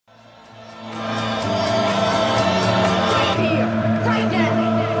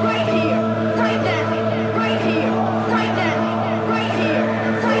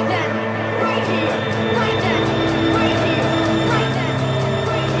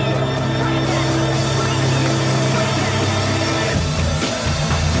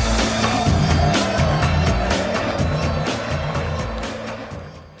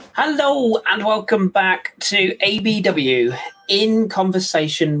Hello and welcome back to ABW in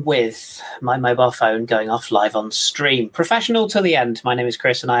conversation with my mobile phone going off live on stream. Professional to the end. My name is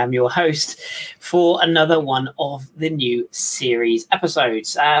Chris and I am your host for another one of the new series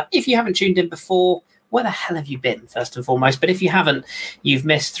episodes. If you haven't tuned in before, where the hell have you been, first and foremost? But if you haven't, you've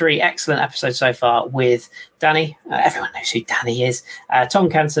missed 3 excellent episodes so far with Danny. Everyone knows who Danny is. Tom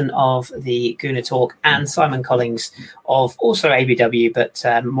Canton of the Gooner Talk and Simon Collings of also ABW, but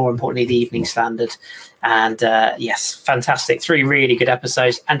more importantly, the Evening Standard. And yes, fantastic. 3 really good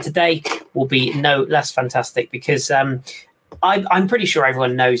episodes. And today will be no less fantastic because I'm pretty sure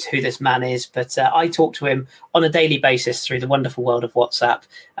everyone knows who this man is, but I talk to him on a daily basis through the wonderful world of WhatsApp,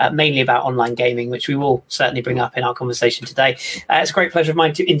 mainly about online gaming, which we will certainly bring up in our conversation today. It's a great pleasure of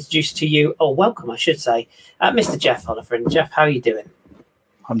mine to introduce to you, or welcome, I should say, Mr. Geoff Hollefreund. Geoff, how are you doing?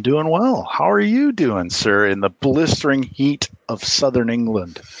 I'm doing well. How are you doing, sir, in the blistering heat of southern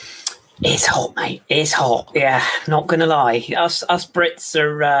England? It's hot, mate. It's hot. Yeah, not gonna lie. Us Brits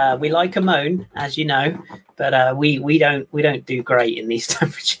are we like a moan, as you know, but we don't do great in these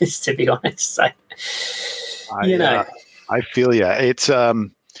temperatures, to be honest. So, I feel you.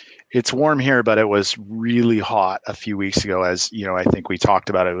 It's warm here, but it was really hot a few weeks ago. As you know, I think we talked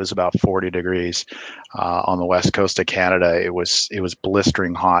about it. It was about 40 degrees on the west coast of Canada. It was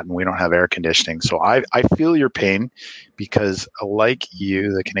blistering hot, and we don't have air conditioning. So I feel your pain because, like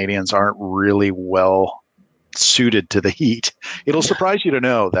you, the Canadians aren't really well suited to the heat. It'll surprise you to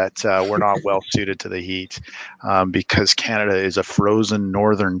know that we're not well suited to the heat because Canada is a frozen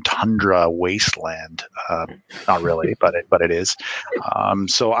northern tundra wasteland. Not really, but it is.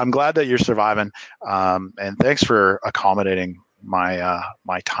 So I'm glad that you're surviving, and thanks for accommodating my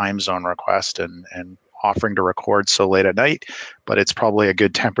my time zone request and offering to record so late at night. But it's probably a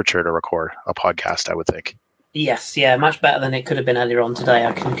good temperature to record a podcast, I would think. Yes, yeah, much better than it could have been earlier on today.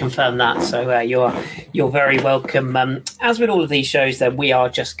 I can confirm that. So you're very welcome. As with all of these shows, then we are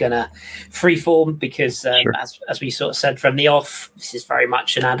just gonna freeform because, Sure. as we sort of said from the off, this is very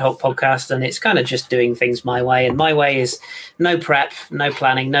much an ad hoc podcast, and it's kind of just doing things my way. And my way is no prep, no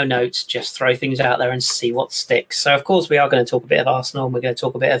planning, no notes, just throw things out there and see what sticks. So of course we are going to talk a bit of Arsenal, and we're going to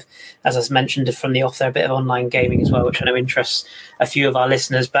talk a bit of, as I mentioned from the off, there a bit of online gaming as well, which I know interests a few of our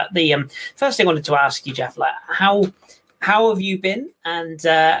listeners. But the first thing I wanted to ask you, Geoff, like how have you been? And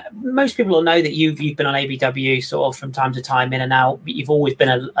most people will know that you've been on ABW sort of from time to time, in and out. But you've always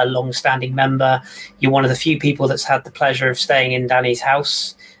been a long-standing member. You're one of the few people that's had the pleasure of staying in Danny's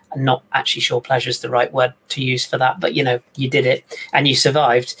house. I'm not actually sure pleasure is the right word to use for that, but you know, you did it and you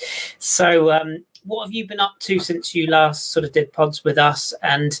survived. So what have you been up to since you last sort of did pods with us,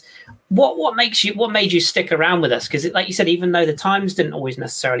 and what made you stick around with us? Because like you said, even though the times didn't always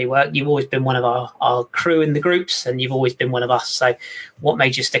necessarily work, you've always been one of our crew in the groups, and you've always been one of us. So what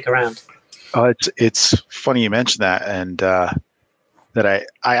made you stick around? It's funny you mentioned that, and that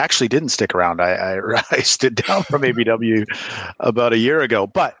I actually didn't stick around. I stood down from ABW about a year ago,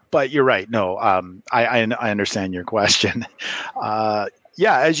 but you're right. No, I understand your question.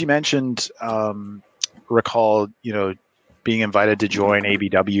 Yeah, as you mentioned, recall, being invited to join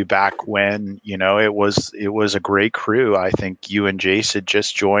ABW back when, it was a great crew. I think you and Jace had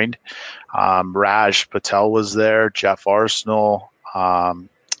just joined. Raj Patel was there, Jeff Arsenal,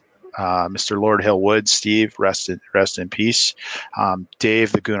 Mr. Lord Hillwood, Steve, rest in peace.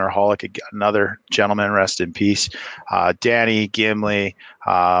 Dave, the Goonerholic, another gentleman, rest in peace. Danny, Gimli,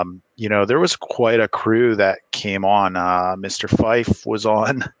 there was quite a crew that came on. Mr. Fife was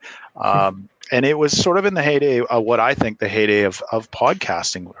on. And it was sort of in the heyday, what I think the heyday of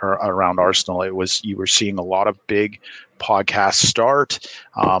podcasting around Arsenal. You were seeing a lot of big podcasts start,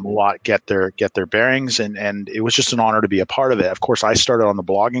 a lot get their bearings, and it was just an honor to be a part of it. Of course, I started on the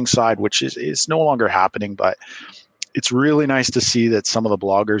blogging side, which is no longer happening, but it's really nice to see that some of the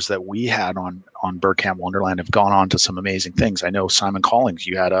bloggers that we had on Burkamp Wonderland have gone on to some amazing things. I know Simon Collings,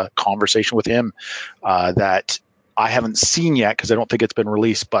 you had a conversation with him that I haven't seen yet because I don't think it's been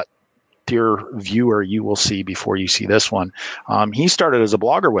released, but dear viewer, you will see before you see this one. He started as a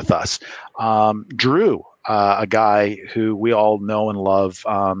blogger with us. Drew, a guy who we all know and love,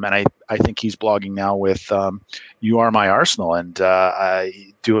 and I think he's blogging now with You Are My Arsenal, and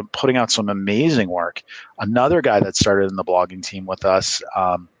putting out some amazing work. Another guy that started in the blogging team with us,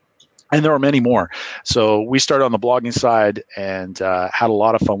 and there were many more. So we started on the blogging side and had a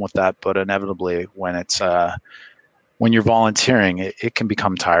lot of fun with that, but inevitably when when you're volunteering, it can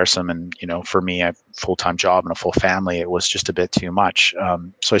become tiresome. And, for me, I have a full-time job and a full family. It was just a bit too much.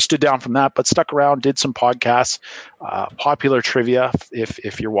 So I stood down from that, but stuck around, did some podcasts, popular trivia.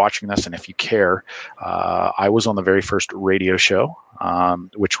 If you're watching this and if you care, I was on the very first radio show,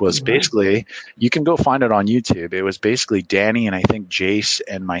 which was basically, you can go find it on YouTube. It was basically Danny and I think Jace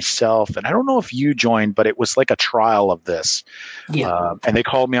and myself. And I don't know if you joined, but it was like a trial of this. Yeah. And they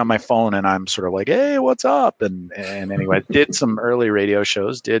called me on my phone and I'm sort of like, hey, what's up? And anyway, did some early radio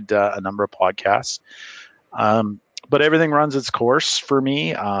shows, did a number of podcasts. But everything runs its course for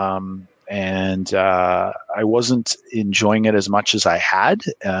me. And I wasn't enjoying it as much as I had.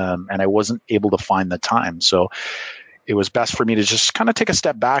 And I wasn't able to find the time. So it was best for me to just kind of take a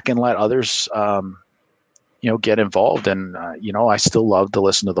step back and let others get involved. And, I still love to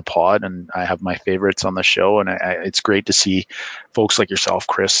listen to the pod and I have my favorites on the show. And it's great to see folks like yourself,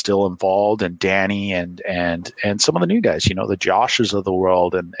 Chris, still involved, and Danny and some of the new guys, the Joshes of the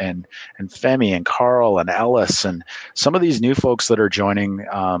world and Femi and Carl and Ellis and some of these new folks that are joining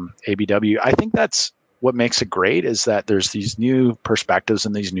ABW. I think that's what makes it great, is that there's these new perspectives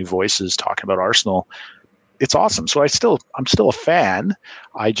and these new voices talking about Arsenal. It's awesome. So I'm still a fan.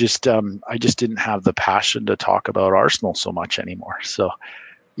 I just didn't have the passion to talk about Arsenal so much anymore. So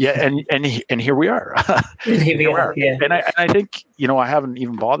yeah, and here we are. Here we are. Yeah. And I think I haven't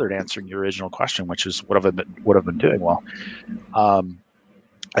even bothered answering your original question, which is what have I been doing? Well, I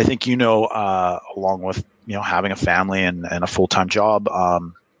think along with having a family and a full-time job.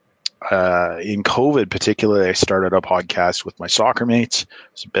 In COVID, particularly, I started a podcast with my soccer mates.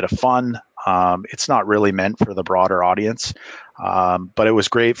 It's a bit of fun. It's not really meant for the broader audience, but it was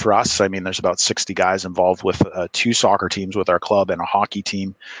great for us. I mean, there's about 60 guys involved with 2 soccer teams with our club and a hockey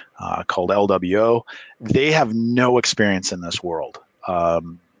team called LWO. They have no experience in this world.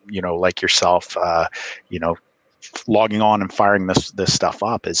 Like yourself, logging on and firing this stuff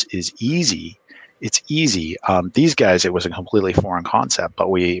up is easy. It's easy. These guys, it was a completely foreign concept, but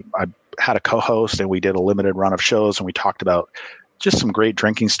I had a co-host and we did a limited run of shows and we talked about just some great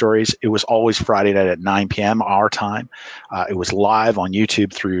drinking stories. It was always Friday night at 9 p.m. our time. It was live on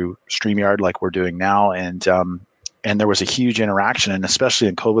YouTube through StreamYard like we're doing now. And there was a huge interaction, and especially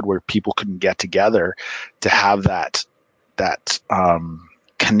in COVID where people couldn't get together to have that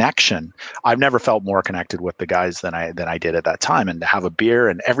connection. I've never felt more connected with the guys than I did at that time. And to have a beer,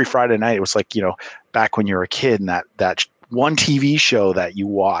 and every Friday night, it was like, back when you were a kid, and that one TV show that you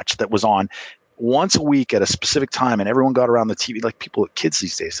watched that was on once a week at a specific time, and everyone got around the TV, like kids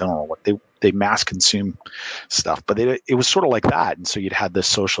these days, I don't know what they mass consume stuff, but it was sort of like that. And so you'd had this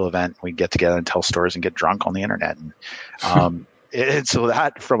social event, we'd get together and tell stories and get drunk on the internet. And, and so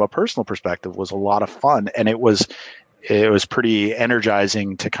that, from a personal perspective, was a lot of fun. And it was pretty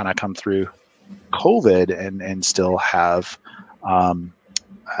energizing to kind of come through COVID and still have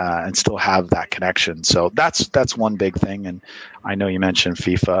that connection. So that's one big thing. And I know you mentioned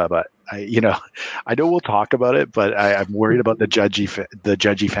FIFA, but I know we'll talk about it, but I'm worried about the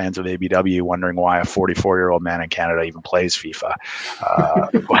judgy fans of ABW wondering why a 44-year-old man in Canada even plays FIFA.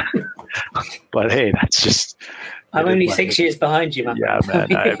 But hey, that's just. I'm only 6 years behind you, man. Yeah, man.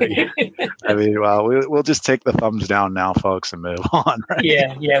 I mean, well, we'll just take the thumbs down now, folks, and move on. Right?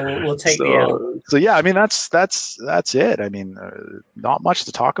 Yeah. We'll take the L. So yeah, I mean, that's it. I mean, not much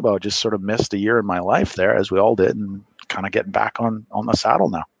to talk about. Just sort of missed a year in my life there, as we all did, and kind of getting back on the saddle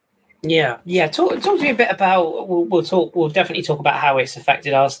now. Yeah. Talk to me a bit about. We'll definitely talk about how it's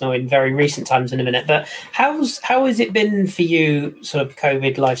affected Arsenal in very recent times in a minute. But how has it been for you, sort of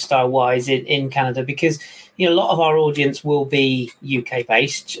COVID lifestyle wise in Canada? Because a lot of our audience will be UK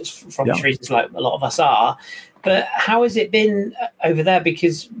based, just from reasons like a lot of us are. But how has it been over there?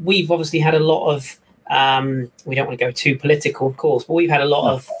 Because we've obviously had a lot of. We don't want to go too political, of course, but we've had a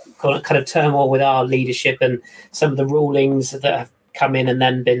lot of kind of turmoil with our leadership and some of the rulings that have come in and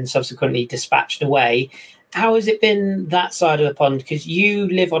then been subsequently dispatched away. How has it been that side of the pond? Because you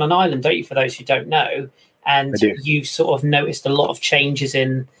live on an island, don't you, for those who don't know? And you've sort of noticed a lot of changes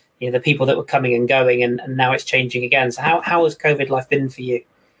in the people that were coming and going, and now it's changing again. So how has COVID life been for you?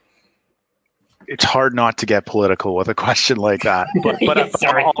 It's hard not to get political with a question like that, but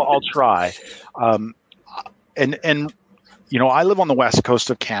I'll try. And I live on the west coast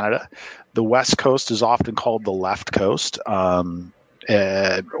of Canada. The west coast is often called the left coast. Or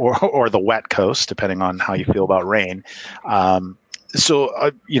the wet coast, depending on how you feel about rain.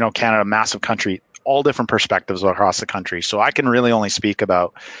 So Canada, massive country, all different perspectives across the country. So I can really only speak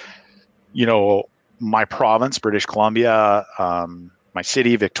about, my province, British Columbia, my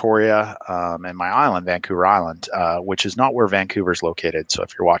city, Victoria, and my island, Vancouver Island, which is not where Vancouver's located. So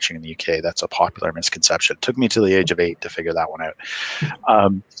if you're watching in the UK, that's a popular misconception. It took me to the age of 8 to figure that one out.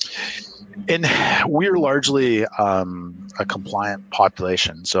 And we're largely a compliant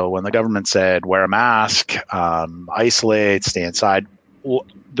population. So when the government said wear a mask, isolate, stay inside, well,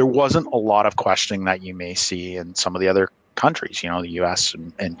 there wasn't a lot of questioning that you may see in some of the other countries, the US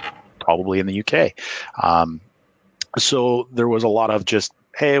and probably in the UK. So there was a lot of just,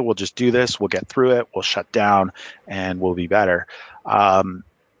 hey, we'll just do this, we'll get through it, we'll shut down, and we'll be better.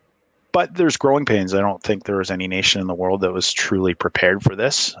 But there's growing pains. I don't think there was any nation in the world that was truly prepared for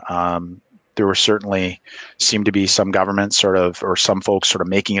this. There were certainly seemed to be some governments or some folks sort of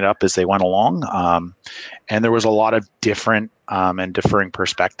making it up as they went along. And there was a lot of different and differing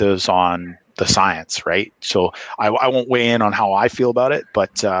perspectives on the science, right? So I won't weigh in on how I feel about it,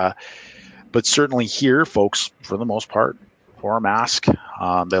 but certainly here, folks, for the most part, wore a mask.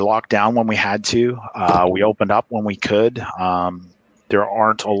 They locked down when we had to. We opened up when we could. There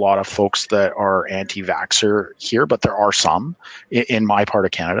aren't a lot of folks that are anti-vaxxer here, but there are some in my part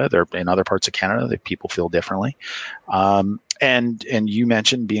of Canada. There in other parts of Canada that people feel differently. And you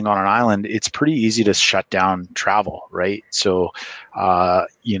mentioned being on an island, it's pretty easy to shut down travel, right? So,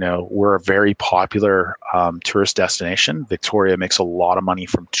 we're a very popular tourist destination. Victoria makes a lot of money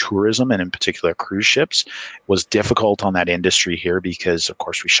from tourism and in particular cruise ships. It was difficult on that industry here because, of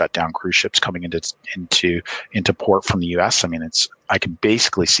course, we shut down cruise ships coming into port from the US. I mean, I can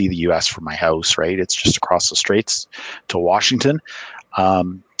basically see the US from my house, right? It's just across the straits to Washington.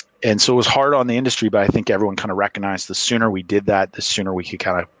 And so it was hard on the industry, but I think everyone kind of recognized the sooner we did that, the sooner we could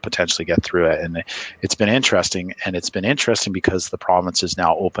kind of potentially get through it. And it's been interesting. And it's been interesting because the province has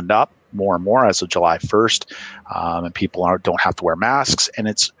now opened up more and more as of July 1st. And people don't have to wear masks. And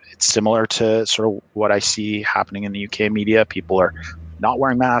it's similar to sort of what I see happening in the UK media. People are not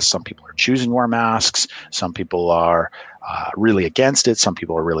wearing masks. Some people are choosing to wear masks. Some people are really against it. Some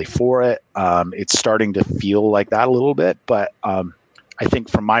people are really for it. It's starting to feel like that a little bit, but I think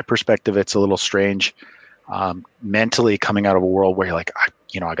from my perspective, it's a little strange mentally coming out of a world where you're like, I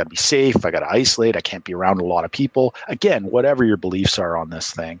got to be safe. I got to isolate. I can't be around a lot of people. Again, whatever your beliefs are on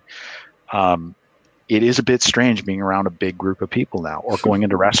this thing, it is a bit strange being around a big group of people now, or going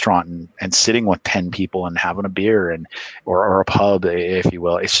into a restaurant and sitting with 10 people and having a beer or a pub, if you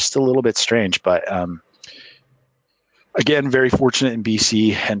will. It's just a little bit strange, but again, very fortunate in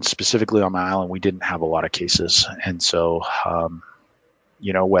BC and specifically on my island, we didn't have a lot of cases. And so,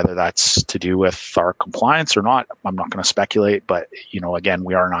 whether that's to do with our compliance or not, I'm not going to speculate. But again,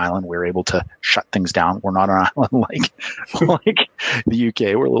 we are an island. We're able to shut things down. We're not an island like the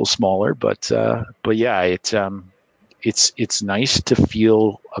UK. We're a little smaller, but yeah, it's nice to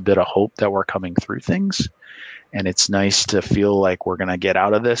feel a bit of hope that we're coming through things, and it's nice to feel like we're going to get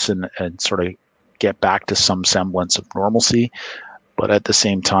out of this and sort of get back to some semblance of normalcy. But at the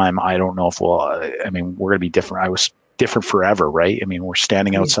same time, I don't know if we're going to be different. I was different forever, right? I mean, we're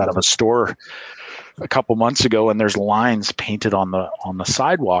standing outside of a store a couple months ago and there's lines painted on the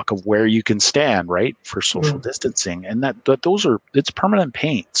sidewalk of where you can stand, right, for social distancing, and it's permanent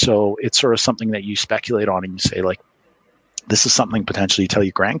paint. So it's sort of something that you speculate on and you say, like, this is something potentially you tell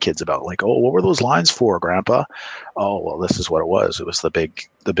your grandkids about, like, oh, what were those lines for, Grandpa? Oh, well, this is what it was. It was the big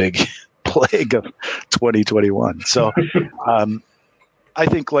plague of 2021. So I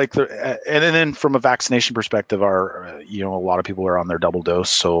think and then from a vaccination perspective, a lot of people are on their double dose.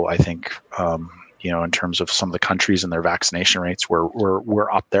 So I think, in terms of some of the countries and their vaccination rates,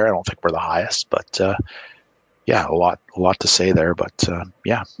 we're up there. I don't think we're the highest, but yeah, a lot to say there. But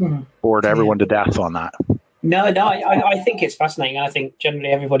bored everyone to death on that. No, I think it's fascinating. I think generally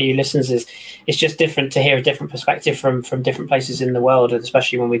everybody who listens it's just different to hear a different perspective from different places in the world, and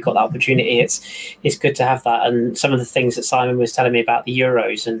especially when we've got that opportunity, it's good to have that. And some of the things that Simon was telling me about the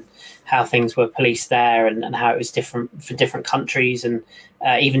Euros and how things were policed there, and how it was different for different countries, and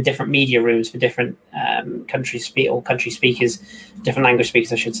even different media rooms for different country speakers, different language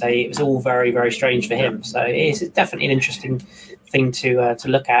speakers, I should say. It was all very, very strange for him. So it's definitely an interesting thing to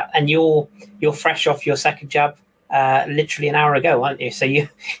look at. And you're fresh off your second jab literally an hour ago, aren't you? So you're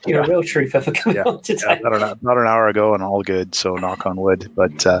a real trooper for coming on today. Not an hour ago, and all good. So knock on wood.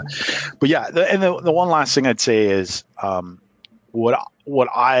 But yeah, the one last thing I'd say is what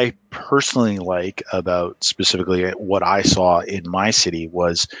I personally like about specifically what I saw in my city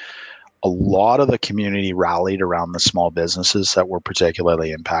was a lot of the community rallied around the small businesses that were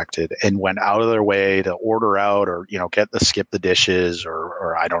particularly impacted and went out of their way to order out or, get the skip the dishes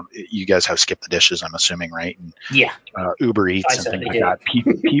or you guys have skip the dishes, I'm assuming, right? And, yeah. Uber Eats and things like that.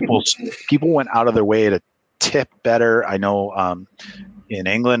 People went out of their way tip better. I know in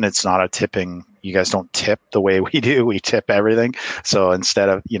England, it's not a tipping. You guys don't tip the way we do. We tip everything. So instead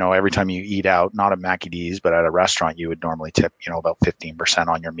of, every time you eat out, not at Mackie D's, but at a restaurant, you would normally tip, about 15%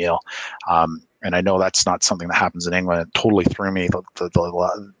 on your meal. And I know that's not something that happens in England. It totally threw me.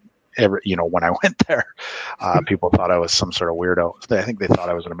 When I went there, people thought I was some sort of weirdo. I think they thought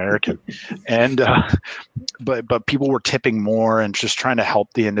I was an American. And, but people were tipping more and just trying to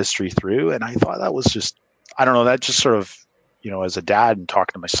help the industry through. And I thought that was just, I don't know, that just sort of, as a dad and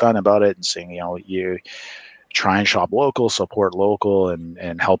talking to my son about it and saying, you try and shop local, support local,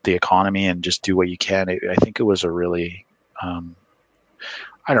 and help the economy and just do what you can. I think it was a really, I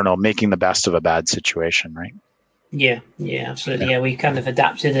don't know, making the best of a bad situation, right? Yeah, absolutely. Yeah, we kind of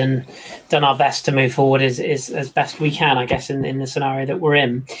adapted and done our best to move forward as best we can, I guess, in the scenario that we're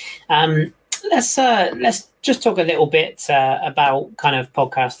in. Let's just talk a little bit about kind of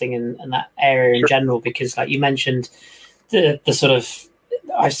podcasting and that area in general, because like you mentioned, the sort of,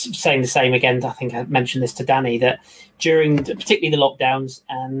 I was saying the same again, I think I mentioned this to Danny, that during particularly the lockdowns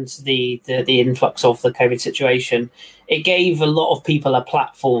and the influx of the COVID situation, it gave a lot of people a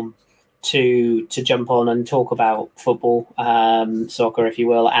platform to jump on and talk about football, soccer, if you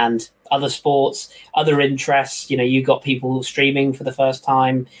will, and other sports, other interests. You got people streaming for the first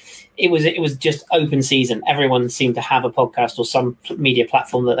time. It was just open season. Everyone seemed to have a podcast or some media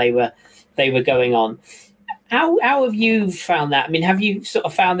platform that they were going on. How have you found that? I mean, have you sort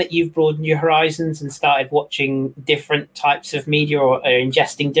of found that you've broadened your horizons and started watching different types of media or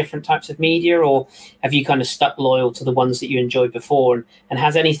ingesting different types of media, or have you kind of stuck loyal to the ones that you enjoyed before? And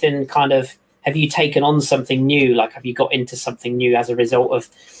has anything have you taken on something new? Like, have you got into something new as a result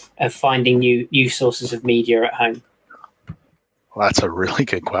of finding new sources of media at home? Well, that's a really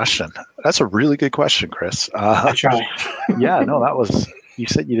good question. Chris. I try. Yeah, no, you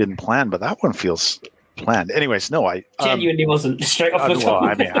said you didn't plan, but that one feels planned. Anyways, no, I genuinely wasn't straight off the top.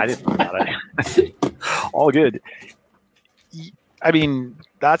 I mean, I didn't think about it. All good. I mean,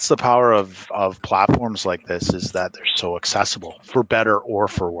 that's the power of platforms like this, is that they're so accessible, for better or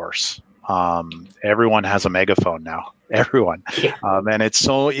for worse. Everyone has a megaphone now. Everyone, yeah. And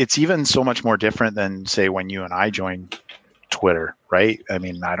it's even so much more different than, say, when you and I joined Twitter, right? I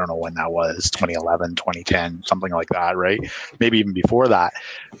mean, I don't know when that was, 2011, 2010, something like that, right? Maybe even before that.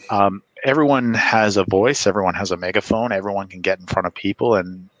 Everyone has a voice, everyone has a megaphone, everyone can get in front of people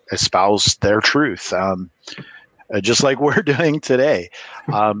and espouse their truth, just like we're doing today.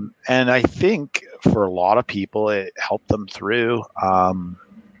 And I think for a lot of people, it helped them through a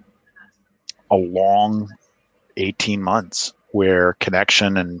long 18 months where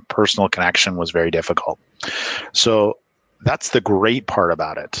connection and personal connection was very difficult. So that's the great part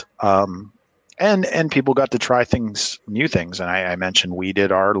about it. And people got to try new things. And I mentioned we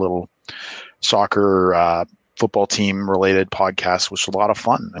did our little soccer football team related podcast, which was a lot of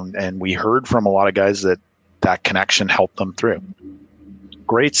fun. And we heard from a lot of guys that connection helped them through.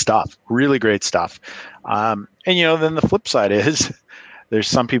 Great stuff, really great stuff. And, then the flip side is there's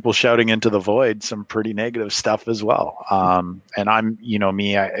some people shouting into the void, some pretty negative stuff as well. And I'm,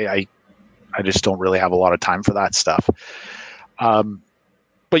 me, I just don't really have a lot of time for that stuff.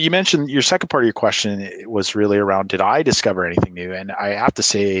 But you mentioned your second part of your question was really around, did I discover anything new? And I have to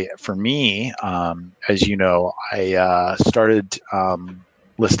say, for me, as you know, I started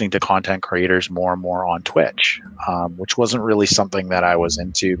listening to content creators more and more on Twitch, which wasn't really something that I was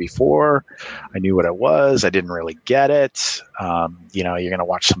into before. I knew what it was. I didn't really get it. You're going to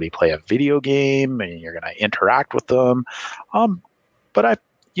watch somebody play a video game and you're going to interact with them. But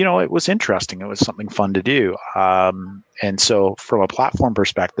it was interesting. It was something fun to do. And so from a platform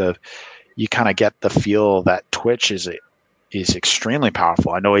perspective, you kind of get the feel that Twitch is extremely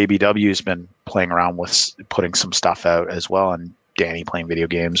powerful. I know ABW has been playing around with putting some stuff out as well, and Danny playing video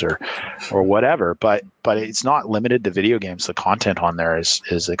games or whatever, but it's not limited to video games. The content on there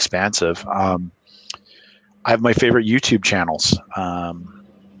is expansive. I have my favorite YouTube channels,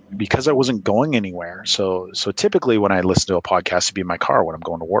 because I wasn't going anywhere. So typically when I listen to a podcast, it'd be in my car when I'm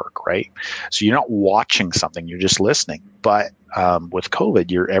going to work, right? So you're not watching something, you're just listening. But with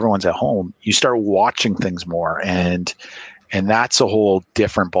COVID, everyone's at home. You start watching things more, and that's a whole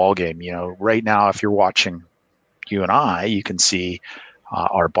different ballgame. Right now, if you're watching you and I, you can see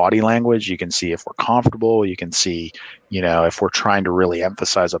our body language. You can see if we're comfortable. You can see, if we're trying to really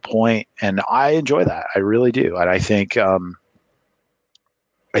emphasize a point. And I enjoy that. I really do. And I think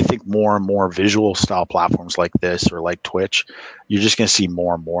more and more visual style platforms like this or like Twitch, you're just going to see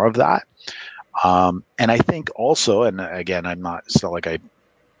more and more of that. And I think also, and again, it's not like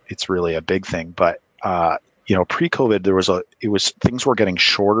it's really a big thing, but pre-COVID, things were getting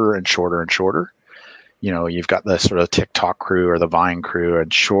shorter and shorter and shorter. you've got the sort of TikTok crew or the Vine crew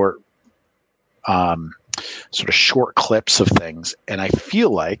and sort of short clips of things. And I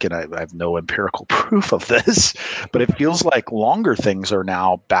feel like, and I have no empirical proof of this, but it feels like longer things are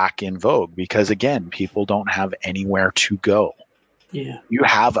now back in vogue because, again, people don't have anywhere to go. Yeah. You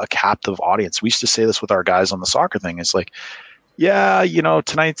have a captive audience. We used to say this with our guys on the soccer thing. It's like, yeah,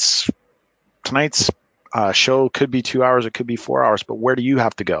 tonight's show could be 2 hours, it could be 4 hours, but where do you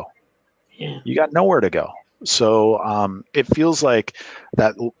have to go? Yeah. You got nowhere to go. So it feels like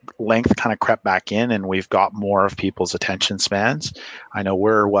that length kind of crept back in, and we've got more of people's attention spans. I know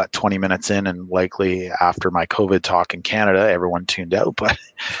we're 20 minutes in, and likely after my COVID talk in Canada, everyone tuned out. But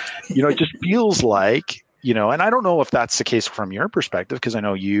it just feels like and I don't know if that's the case from your perspective, because I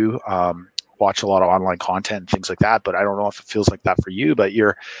know you watch a lot of online content and things like that. But I don't know if it feels like that for you. But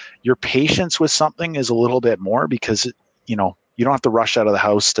your patience with something is a little bit more because you don't have to rush out of the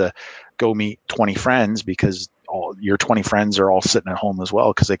house to go meet 20 friends because all your 20 friends are all sitting at home as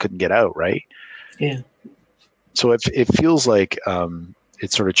well because they couldn't get out, right? Yeah. So it feels like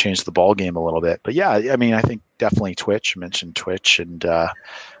it sort of changed the ball game a little bit. But yeah, I mean, I think definitely Twitch. I mentioned Twitch and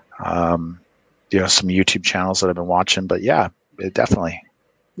some YouTube channels that I've been watching. But yeah, definitely.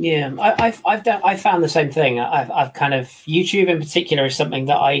 Yeah, I found the same thing. I've kind of YouTube in particular is something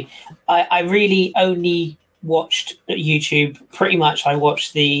that I really only watched YouTube. Pretty much, I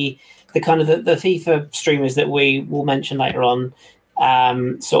watched the kind of the FIFA streamers that we will mention later on,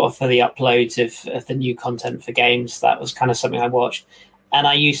 sort of for the uploads of the new content for games. That was kind of something I watched. And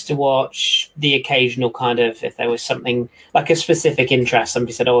I used to watch the occasional kind of, if there was something like a specific interest,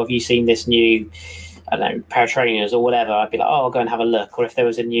 somebody said, "Oh, have you seen this new, I don't know, pair of trainers or whatever?" I'd be like, "Oh, I'll go and have a look." Or if there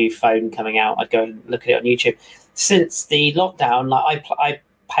was a new phone coming out, I'd go and look at it on YouTube. Since the lockdown, like I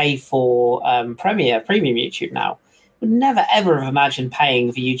pay for premium YouTube now. Would never ever have imagined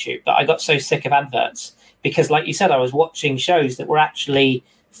paying for YouTube, but I got so sick of adverts because, like you said, I was watching shows that were actually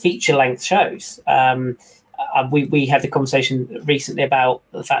feature length shows. We had the conversation recently about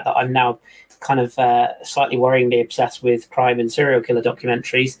the fact that I'm now kind of slightly worryingly obsessed with crime and serial killer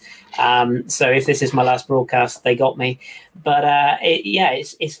documentaries. So if this is my last broadcast, they got me. But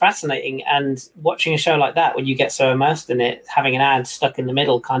it's fascinating. And watching a show like that, when you get so immersed in it, having an ad stuck in the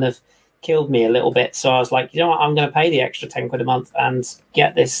middle kind of killed me a little bit. So I was like, you know what, I'm going to pay the extra 10 quid a month and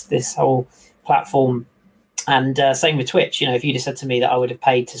get this whole platform. And same with Twitch. If you'd have said to me that I would have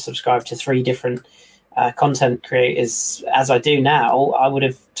paid to subscribe to 3 different content creators as I do now, I would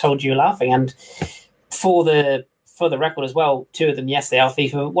have told you laughing. And for the record as well, 2 of them, yes, they are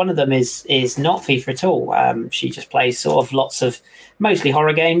FIFA. One of them is not FIFA at all. She just plays sort of lots of mostly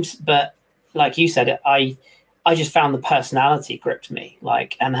horror games. But like you said, I just found the personality gripped me.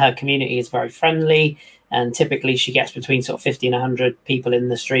 And her community is very friendly. And typically she gets between sort of 50 and 100 people in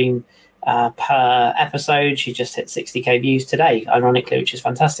the stream per episode. She just hit 60k views today, ironically, which is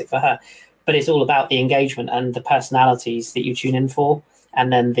fantastic for her. But it's all about the engagement and the personalities that you tune in for,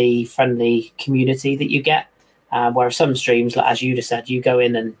 and then the friendly community that you get. Whereas some streams, like as you just said, you go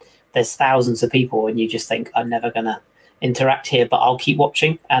in and there's thousands of people and you just think, I'm never going to interact here, but I'll keep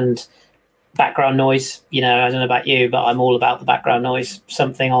watching. And background noise, I don't know about you, but I'm all about the background noise.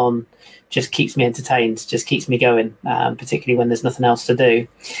 Something on just keeps me entertained, just keeps me going, particularly when there's nothing else to do.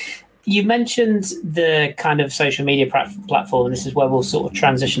 You mentioned the kind of social media platform, and this is where we'll sort of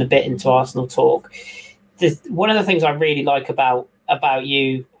transition a bit into Arsenal talk. One of the things I really like about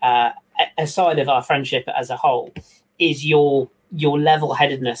you, aside of our friendship as a whole, is your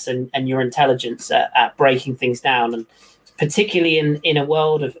level-headedness and your intelligence at breaking things down, and particularly in a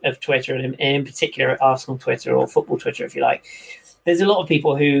world of Twitter, and in particular Arsenal Twitter or football Twitter, if you like. There's a lot of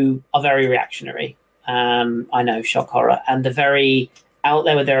people who are very reactionary. I know, shock horror, and they're very out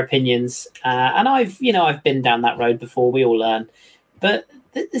there with their opinions, and I've been down that road before. We all learn, but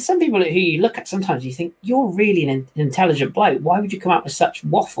there's some people who you look at sometimes you think, you're really an intelligent bloke. Why would you come up with such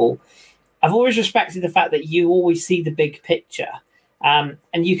waffle? I've always respected the fact that you always see the big picture, and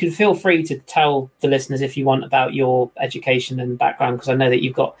you can feel free to tell the listeners if you want about your education and background, because I know that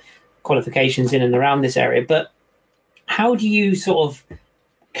you've got qualifications in and around this area. But how do you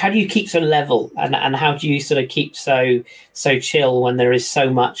keep so level, and how do you sort of keep so chill when there is so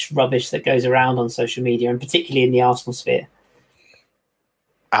much rubbish that goes around on social media, and particularly in the Arsenal sphere?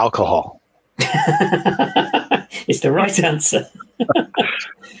 Alcohol. It's the right answer.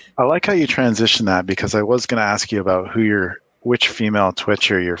 I like how you transition that, because I was going to ask you about which female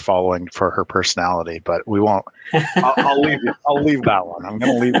Twitcher you're following for her personality, but we won't. I'll leave that one. I'm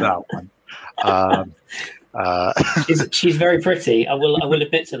going to leave that one. She's very pretty. I will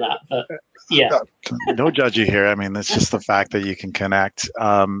admit to that, but yeah. No judgy here. I mean, it's just the fact that you can connect.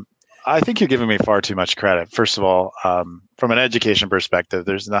 I think you're giving me far too much credit. First of all, from an education perspective,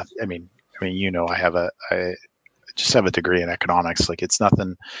 there's nothing. I just have a degree in economics. Like it's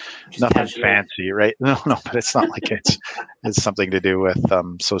nothing Casually. fancy, right? No, but it's not like it's something to do with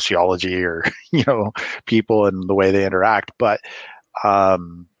sociology or people and the way they interact, but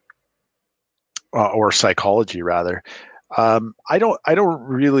um, or psychology rather. I don't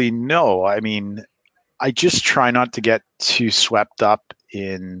really know. I mean, I just try not to get too swept up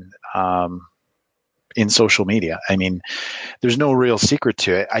in social media. I mean, there's no real secret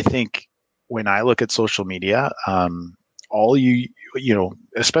to it. I think when I look at social media, all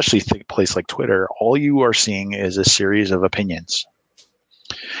especially a place like Twitter, all you are seeing is a series of opinions,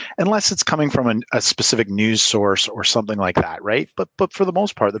 unless it's coming from a specific news source or something like that, right? But for the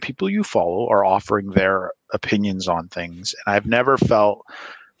most part, the people you follow are offering their opinions on things, and I've never felt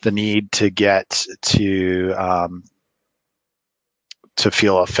the need to get to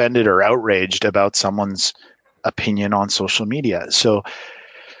feel offended or outraged about someone's opinion on social media. So,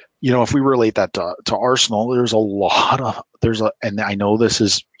 if we relate that to Arsenal, and I know this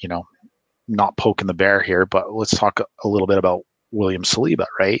is, not poking the bear here, but let's talk a little bit about William Saliba,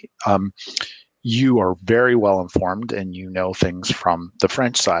 right? You are very well informed and you know things from the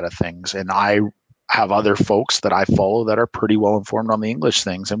French side of things. And I have other folks that I follow that are pretty well informed on the English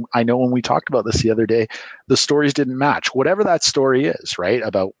things. And I know when we talked about this the other day, the stories didn't match, whatever that story is, right?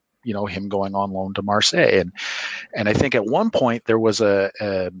 About, him going on loan to Marseille. And I think at one point there was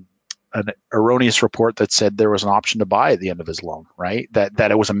an erroneous report that said there was an option to buy at the end of his loan, right?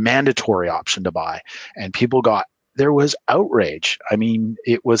 That it was a mandatory option to buy. And there was outrage. I mean,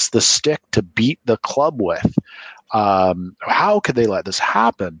 it was the stick to beat the club with. How could they let this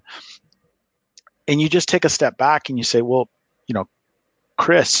happen? And you just take a step back and you say, well,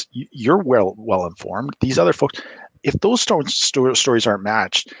 Chris, you're well informed. These other folks, if those stories aren't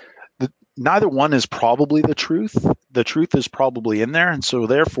matched, neither one is probably the truth. The truth is probably in there. And so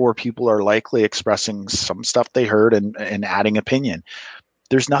therefore people are likely expressing some stuff they heard and adding opinion.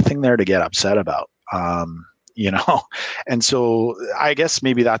 There's nothing there to get upset about. And so I guess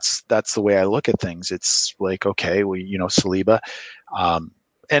maybe that's the way I look at things. It's like, okay, Saliba,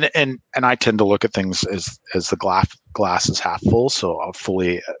 and I tend to look at things as the glass is half full. So I'll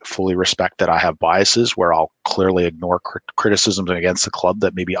fully respect that I have biases where I'll clearly ignore criticisms against the club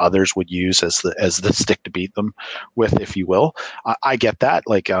that maybe others would use as the stick to beat them with, if you will. I get that.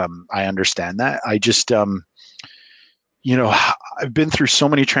 Like, I understand that. I just, I've been through so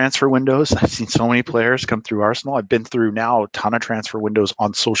many transfer windows. I've seen so many players come through Arsenal. I've been through now a ton of transfer windows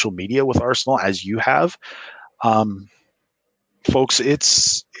on social media with Arsenal, as you have. Folks,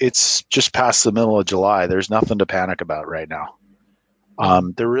 it's just past the middle of July. There's nothing to panic about right now.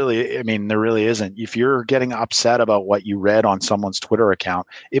 There really isn't. If you're getting upset about what you read on someone's Twitter account,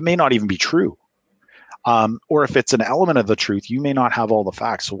 it may not even be true. Or if it's an element of the truth, you may not have all the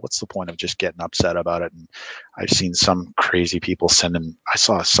facts. So what's the point of just getting upset about it? And I've seen some crazy people I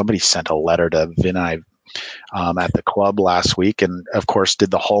saw somebody sent a letter to Vinay at the club last week, and of course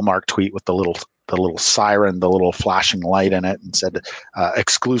did the Hallmark tweet with the little siren, the little flashing light in it, and said,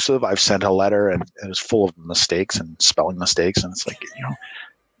 exclusive, I've sent a letter, and it was full of mistakes and spelling mistakes. And it's like,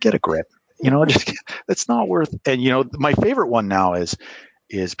 get a grip, just, it's not worth. And, my favorite one now is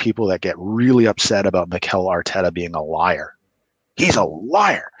people that get really upset about Mikel Arteta being a liar. He's a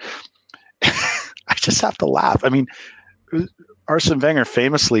liar. I just have to laugh. I mean, Arsene Wenger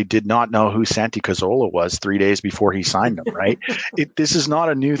famously did not know who Santi Cazorla was 3 days before he signed him. Right? This is not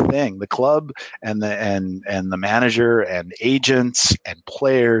a new thing. The club and the manager and agents and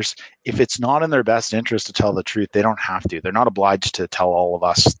players, if it's not in their best interest to tell the truth, they don't have to. They're not obliged to tell all of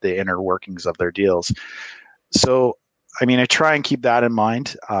us the inner workings of their deals. So, I mean, I try and keep that in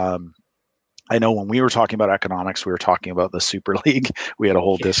mind. I know when we were talking about economics, we were talking about the Super League. We had a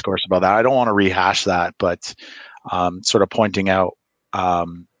whole discourse about that. I don't want to rehash that, but sort of pointing out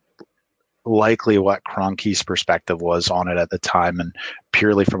likely what Kroenke's perspective was on it at the time, and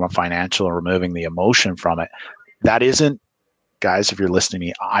purely from a financial and removing the emotion from it. That isn't, guys, if you're listening to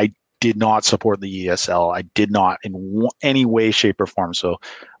me, I did not support the ESL. I did not in any way, shape, or form. So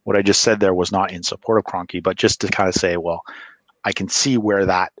what I just said there was not in support of Kroenke, but just to kind of say, well, I can see where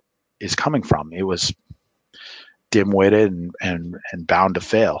that is coming from. It was dim-witted and bound to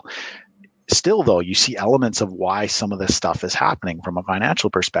fail. Still, though, you see elements of why some of this stuff is happening from a financial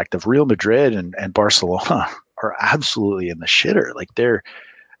perspective. Real Madrid and Barcelona are absolutely in the shitter. Like, they're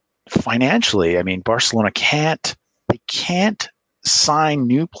financially, I mean, Barcelona can't sign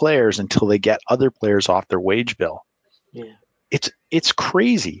new players until they get other players off their wage bill. Yeah. It's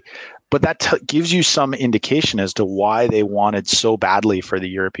crazy. But that gives you some indication as to why they wanted so badly for the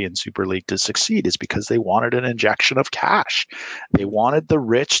European Super League to succeed, is because they wanted an injection of cash. They wanted the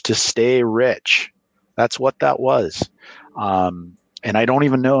rich to stay rich. That's what that was. And I don't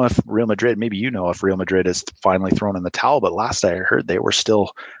even know if Real Madrid, maybe you know if Real Madrid has finally thrown in the towel, but last I heard they were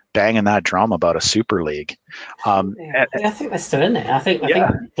still banging that drum about a Super League. I think they're still in it. I think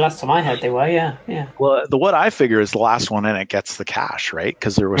last time I heard they were, yeah. Well, what I figure is the last one in it gets the cash, right?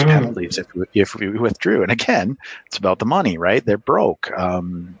 Because there was penalties if we withdrew. And again, it's about the money, right? They're broke.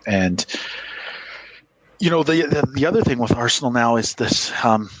 And the other thing with Arsenal now is this.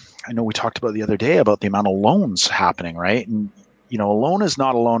 I know we talked about the other day about the amount of loans happening, right? And a loan is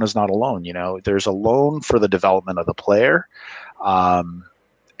not a loan is not a loan. There's a loan for the development of the player.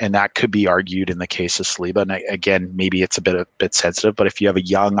 And that could be argued in the case of Saliba. And again, maybe it's a bit sensitive, but if you have a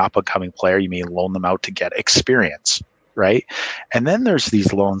young up-and-coming player, you may loan them out to get experience, right? And then there's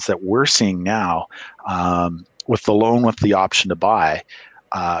these loans that we're seeing now with the loan with the option to buy.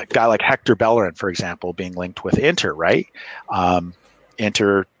 A guy like Hector Bellerin, for example, being linked with Inter, right?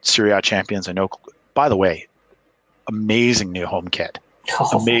 Inter, Serie A champions. I know, by the way, amazing new home kit.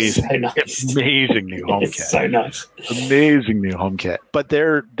 Amazing, so nice. Amazing new home kit. So nice. Amazing new home kit. But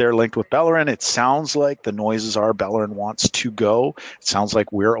they're linked with Bellerin. It sounds like the noises are Bellerin wants to go. It sounds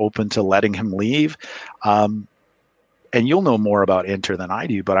like we're open to letting him leave. And you'll know more about Inter than I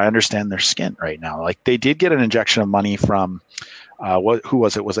do, but I understand their skint right now. Like, they did get an injection of money from who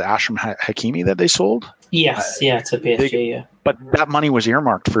was it? Was it Ashraf Hakimi that they sold? Yes, to PSG. But that money was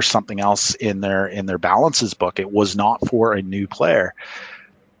earmarked for something else in their balances book. It was not for a new player.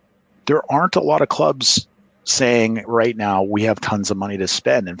 There aren't a lot of clubs saying right now we have tons of money to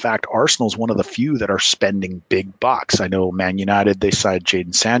spend. In fact, Arsenal's one of the few that are spending big bucks. I know Man United, they signed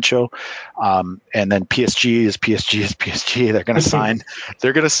Jadon Sancho, and then PSG is PSG. They're going to sign.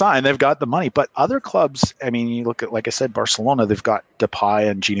 They're going to sign. They've got the money. But other clubs, I mean, you look at, like I said, Barcelona. They've got Depay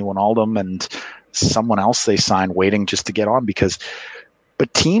and Gini Wijnaldum and someone else they signed waiting just to get on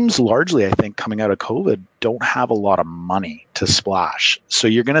but teams largely, I think, coming out of COVID don't have a lot of money to splash. So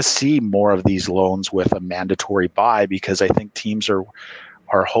you're going to see more of these loans with a mandatory buy, because I think teams are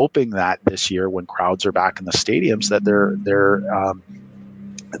hoping that this year, when crowds are back in the stadiums, that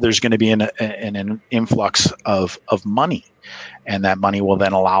there's going to be an influx of money, and that money will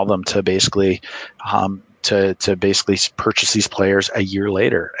then allow them to basically to basically purchase these players a year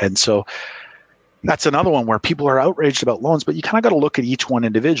later. And so that's another one where people are outraged about loans, but you kind of got to look at each one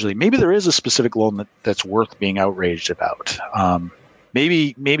individually. Maybe there is a specific loan that's worth being outraged about.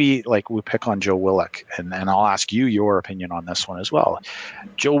 Maybe like we pick on Joe Willock, and I'll ask you your opinion on this one as well.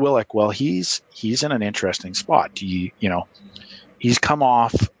 Joe Willock, well, he's in an interesting spot. He's come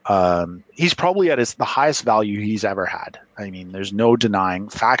off. He's probably at the highest value he's ever had. I mean, there's no denying.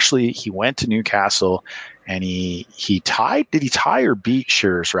 Factually, he went to Newcastle and he tied. Did he tie or beat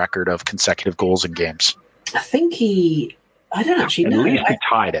Shearer's record of consecutive goals in games? I think I don't actually know. At least he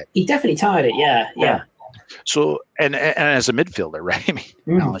tied it. He definitely tied it. Yeah. So and as a midfielder, right? I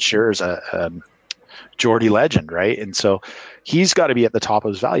mean, Alan Shearer's a Geordie legend, right? And so he's got to be at the top of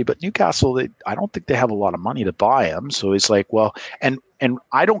his value. But Newcastle, I don't think they have a lot of money to buy him. So it's like, well, and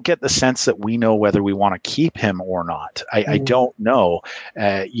I don't get the sense that we know whether we want to keep him or not. I don't know.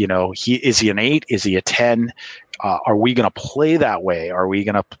 Is he an 8? Is he a 10? Are we going to play that way? Are we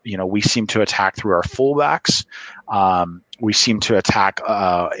going to, we seem to attack through our fullbacks. We seem to attack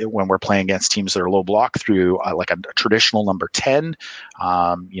when we're playing against teams that are low block through like a traditional number 10,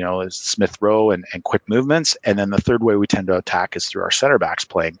 Smith Rowe and quick movements. And then the third way we tend to attack is through our center backs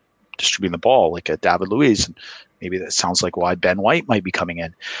distributing the ball like a David Luiz. And maybe that sounds like why Ben White might be coming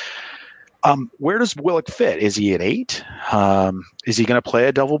in. Where does Willock fit? Is he an 8? Is he going to play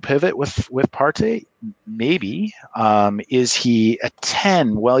a double pivot with Partey? Maybe. Is he a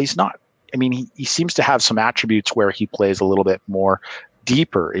 10? Well, he's not. I mean, he seems to have some attributes where he plays a little bit more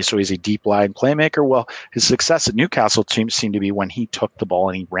deeper. So he's a deep lying playmaker. Well, his success at Newcastle seemed to be when he took the ball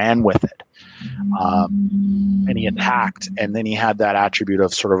and he ran with it. And he attacked, and then he had that attribute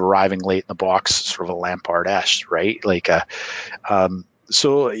of sort of arriving late in the box, sort of a Lampard-esque, right? Like,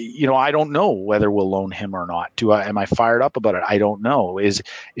 so I don't know whether we'll loan him or not. Am I fired up about it? I don't know. Is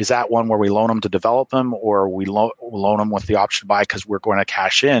that one where we loan him to develop him, or we loan him with the option to buy because we're going to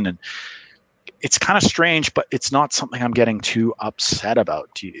cash in? And it's kind of strange, but it's not something I'm getting too upset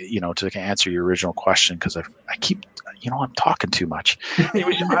about. To answer your original question, because I keep, I'm talking too much.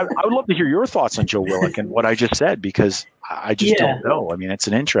 Anyways, I would love to hear your thoughts on Joe Willock and what I just said, because I just don't know. I mean, it's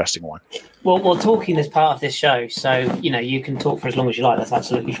an interesting one. Well, talking is part of this show, so you can talk for as long as you like. That's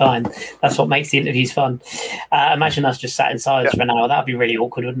absolutely fine. That's what makes the interviews fun. Imagine us just sat in silence for an hour. That'd be really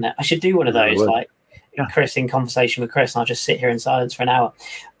awkward, wouldn't it? I should do one of those, like Chris in conversation with Chris, and I'll just sit here in silence for an hour.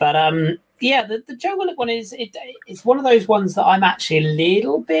 But the Joe Willock one it's one of those ones that I'm actually a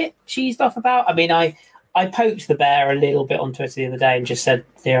little bit cheesed off about. I mean, I poked the bear a little bit on Twitter the other day and just said,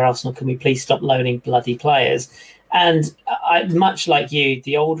 "Dear Arsenal, can we please stop loaning bloody players?" And much like you,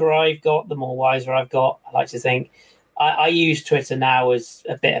 the older I've got, the more wiser I've got. I like to think I use Twitter now as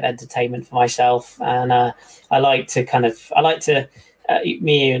a bit of entertainment for myself, and I like to.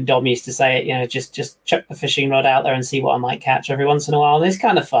 Me and Dom used to say it, just chuck the fishing rod out there and see what I might catch every once in a while. And it's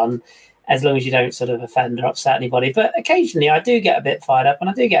kind of fun, as long as you don't sort of offend or upset anybody. But occasionally I do get a bit fired up, and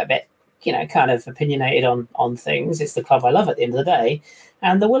I do get a bit, kind of opinionated on things. It's the club I love at the end of the day.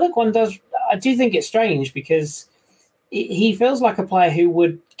 And the Willock one I do think it's strange, because he feels like a player who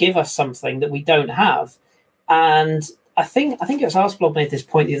would give us something that we don't have. And I think it was Arsblog made this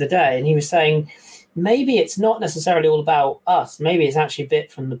point the other day, and he was saying maybe it's not necessarily all about us. Maybe it's actually a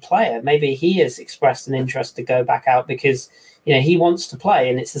bit from the player. Maybe he has expressed an interest to go back out because he wants to play.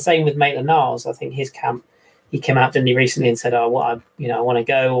 And it's the same with Maitland-Niles. I think his camp, he came out, didn't he, recently, and said, I want to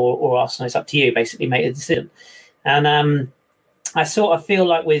go, or Arsenal, it's up to you, basically make a decision. And I sort of feel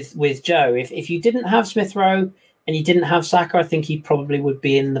like with Joe, if you didn't have Smith Rowe and you didn't have Saka, I think he probably would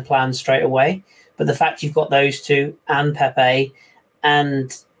be in the plan straight away. But the fact you've got those two and Pepe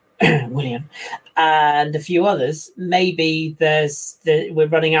and William and a few others, maybe we're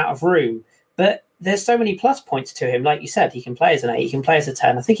running out of room. But there's so many plus points to him. Like you said, he can play as an 8, he can play as a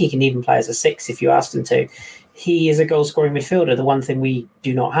 10. I think he can even play as a 6 if you asked him to. He is a goal-scoring midfielder, the one thing we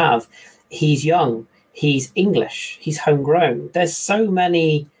do not have. He's young. He's English. He's homegrown. There's so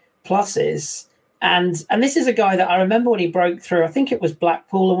many pluses. And this is a guy that I remember when he broke through, I think it was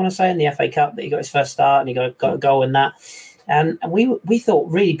Blackpool, I want to say, in the FA Cup, that he got his first start and he got a goal in that. And we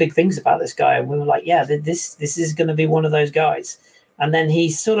thought really big things about this guy. And we were like, yeah, this is going to be one of those guys. And then he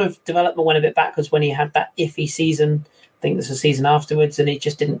sort of development went a bit backwards when he had that iffy season. I think this was a season afterwards, and he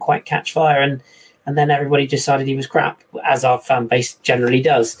just didn't quite catch fire. And then everybody decided he was crap, as our fan base generally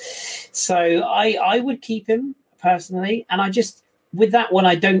does. So I would keep him personally. And with that one,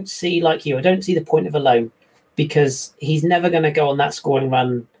 I don't see, like you, I don't see the point of a loan, because he's never going to go on that scoring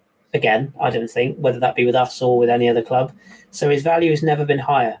run again, I don't think, whether that be with us or with any other club. So his value has never been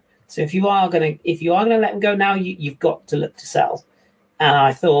higher. So if you are going to let him go now, you've got to look to sell. And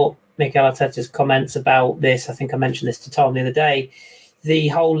I thought Mikel Arteta's comments about this, I think I mentioned this to Tom the other day, the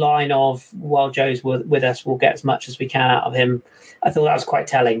whole line of, while Joe's with us, we'll get as much as we can out of him. I thought that was quite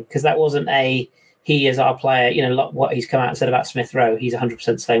telling, because that wasn't he is our player, what he's come out and said about Smith Rowe, he's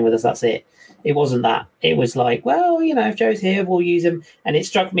 100% staying with us, that's it. It wasn't that. It was like, well, if Joe's here, we'll use him. And it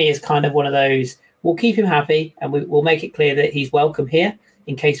struck me as kind of one of those, we'll keep him happy and we'll make it clear that he's welcome here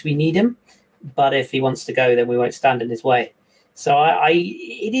in case we need him. But if he wants to go, then we won't stand in his way. So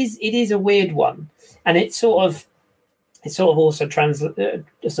it is a weird one. And it sort of also sort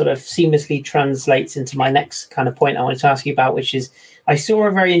of seamlessly translates into my next kind of point I wanted to ask you about, which is, I saw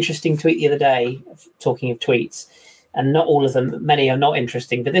a very interesting tweet the other day, talking of tweets, and not all of them, many are not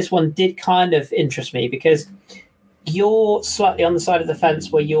interesting, but this one did kind of interest me, because you're slightly on the side of the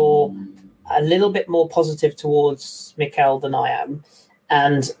fence where you're a little bit more positive towards Mikel than I am.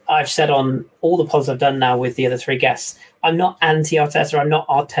 And I've said on all the pods I've done now with the other three guests, I'm not anti-Arteta, I'm not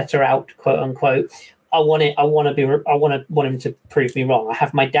Arteta out, quote unquote. I want him to prove me wrong. I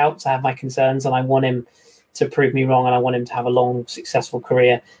have my doubts, I have my concerns, and I want him to prove me wrong, and I want him to have a long, successful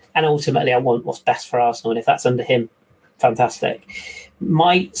career. And ultimately, I want what's best for Arsenal. And if that's under him, fantastic.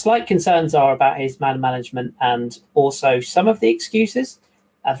 My slight concerns are about his man management and also some of the excuses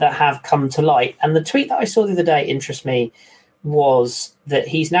that have come to light. And the tweet that I saw the other day interests me, was that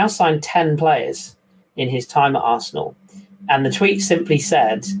he's now signed 10 players in his time at Arsenal. And the tweet simply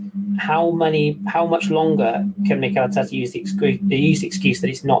said, how much longer can Mikel Arteta use the excuse that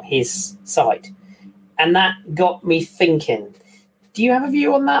it's not his side? And that got me thinking, do you have a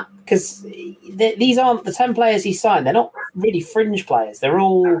view on that? Because these aren't the 10 players he signed. They're not really fringe players. They're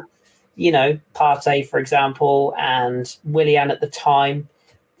all, Partey, for example, and Willian at the time.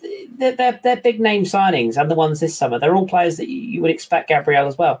 They're big name signings, and the ones this summer, they're all players that you would expect, Gabriel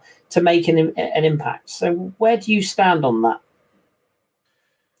as well, to make an impact. So where do you stand on that?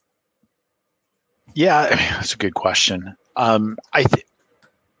 Yeah, that's a good question.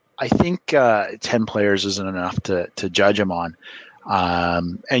 I I think 10 players isn't enough to judge him on.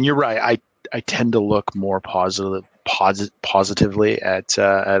 And you're right. I tend to look more positively at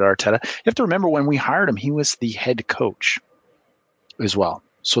Arteta. You have to remember when we hired him, he was the head coach as well.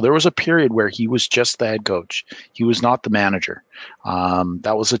 So there was a period where he was just the head coach. He was not the manager.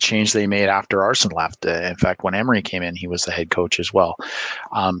 That was a change they made after Arsene left. In fact, when Emery came in, he was the head coach as well.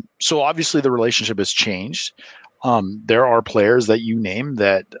 So obviously the relationship has changed. There are players that you name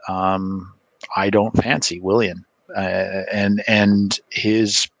that I don't fancy. Willian and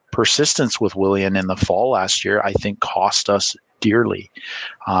his persistence with Willian in the fall last year, I think, cost us dearly,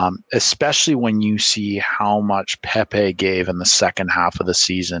 especially when you see how much Pepe gave in the second half of the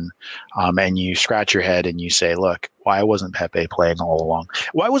season, and you scratch your head and you say, look, why wasn't Pepe playing all along?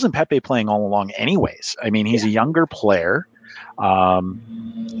 Why wasn't Pepe playing all along anyways? I mean, he's a younger player.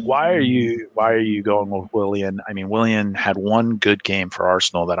 Why are you going with Willian? I mean, Willian had one good game for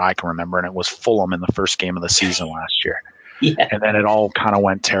Arsenal that I can remember, and it was Fulham in the first game of the season last year. Yeah. And then it all kind of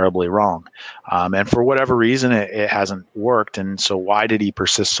went terribly wrong. And for whatever reason, it hasn't worked. And so why did he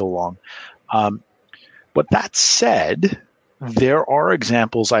persist so long? But that said, there are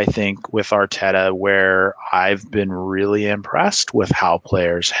examples, I think, with Arteta where I've been really impressed with how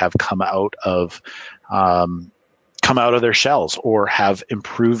players have come out of their shells or have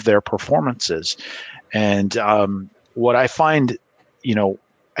improved their performances. And what I find,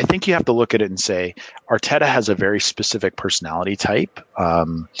 I think you have to look at it and say Arteta has a very specific personality type.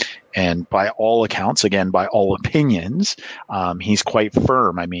 And by all accounts, again, by all opinions, he's quite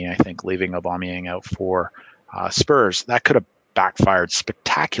firm. I mean, I think leaving Aubameyang out for Spurs, that could have backfired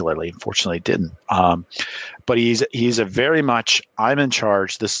spectacularly. Unfortunately, it didn't. But he's a very much, I'm in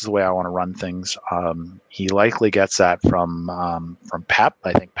charge. This is the way I want to run things. He likely gets that from Pep.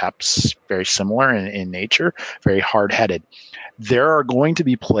 I think Pep's very similar in nature, very hard-headed. There are going to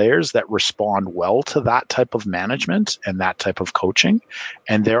be players that respond well to that type of management and that type of coaching,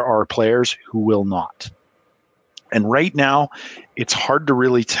 and there are players who will not. And right now, it's hard to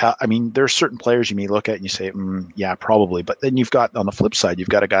really tell. I mean, there are certain players you may look at and you say, yeah, probably. But then you've got, on the flip side, you've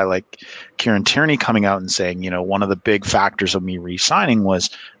got a guy like Kieran Tierney coming out and saying, one of the big factors of me re-signing was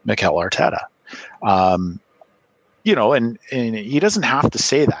Mikel Arteta. And he doesn't have to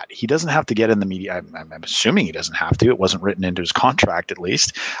say that. He doesn't have to get in the media. I'm assuming he doesn't have to. It wasn't written into his contract, at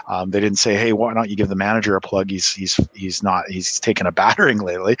least. They didn't say, "Hey, why don't you give the manager a plug? He's taken a battering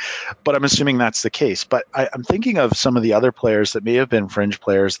lately." But I'm assuming that's the case. But I'm thinking of some of the other players that may have been fringe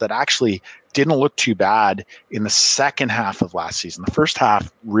players that actually didn't look too bad in the second half of last season. The first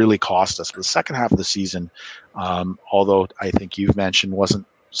half really cost us. But the second half of the season, although I think you've mentioned wasn't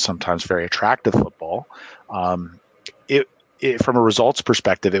sometimes very attractive football. From a results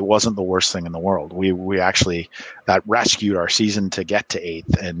perspective, it wasn't the worst thing in the world. We actually, that rescued our season to get to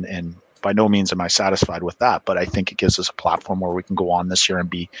 8th, and by no means am I satisfied with that, but I think it gives us a platform where we can go on this year and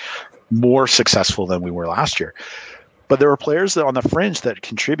be more successful than we were last year. But there were players that on the fringe that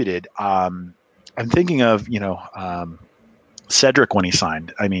contributed. I'm thinking of, Cedric when he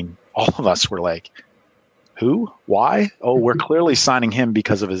signed. I mean, all of us were like, who? Why? Oh, we're clearly signing him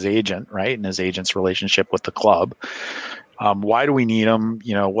because of his agent, right? And his agent's relationship with the club. Why do we need him?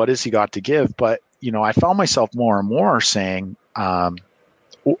 What has he got to give? But, I found myself more and more saying,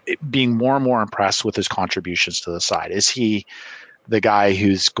 being more and more impressed with his contributions to the side. Is he the guy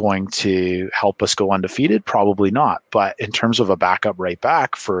who's going to help us go undefeated? Probably not. But in terms of a backup right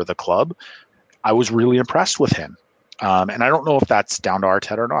back for the club, I was really impressed with him. And I don't know if that's down to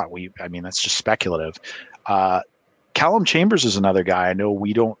Arteta or not. That's just speculative. Callum Chambers is another guy. I know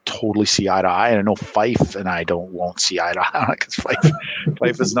we don't totally see eye to eye, and I know Fife and I won't see eye to eye because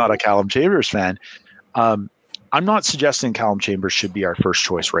Fife is not a Callum Chambers fan. I'm not suggesting Callum Chambers should be our first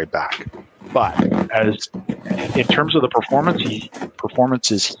choice right back, but as in terms of the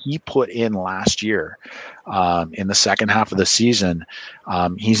performances he put in last year, in the second half of the season,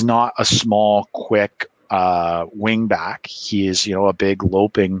 he's not a small, quick wing back. He is, a big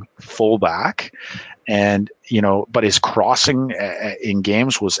loping fullback. And, but his crossing in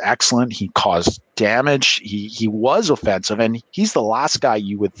games was excellent. He caused damage. He was offensive, and he's the last guy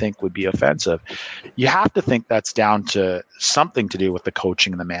you would think would be offensive. You have to think that's down to something to do with the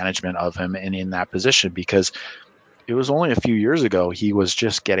coaching and the management of him and in that position, because it was only a few years ago he was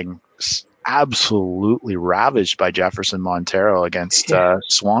just getting absolutely ravaged by Jefferson Montero against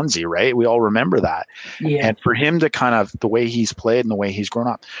Swansea, right? We all remember that. Yeah. And for him to kind of, the way he's played and the way he's grown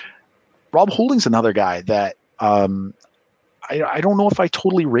up, Rob Holding's another guy that I I don't know if I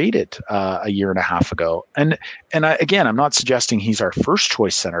totally rated a year and a half ago. And again, I'm not suggesting he's our first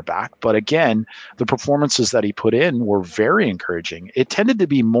choice center back, but again, the performances that he put in were very encouraging. It tended to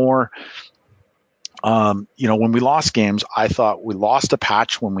be more, when we lost games, I thought we lost a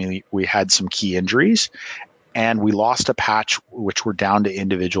patch when we had some key injuries, and we lost a patch which were down to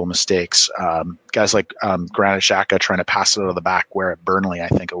individual mistakes. Guys like Granit Xhaka trying to pass it out of the back, where at Burnley, I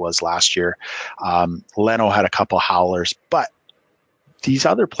think it was last year. Leno had a couple howlers, but these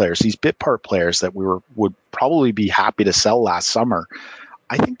other players, these bit part players that would probably be happy to sell last summer,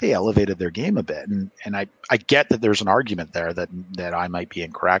 I think they elevated their game a bit. And I get that there's an argument there that I might be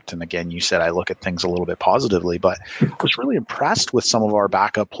incorrect. And again, you said I look at things a little bit positively, but I was really impressed with some of our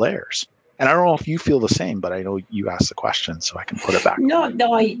backup players. And I don't know if you feel the same, but I know you asked the question, so I can put it back. No,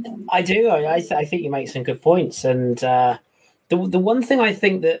 I do. I think you make some good points. And the one thing I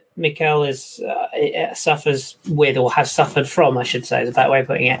think that Mikel suffers with, or has suffered from, I should say, is a better way of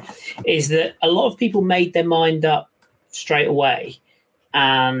putting it, is that a lot of people made their mind up straight away.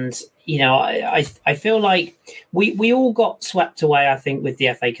 And, I feel like we all got swept away, I think, with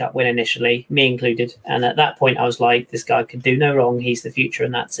the FA Cup win initially, me included. And at that point, I was like, this guy could do no wrong. He's the future,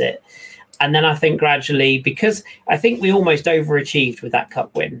 and that's it. And then I think gradually, because I think we almost overachieved with that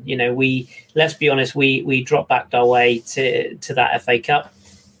cup win. Let's be honest, we dropped back our way to that FA Cup,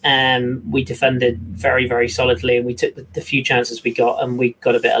 and we defended very, very solidly, and we took the few chances we got, and we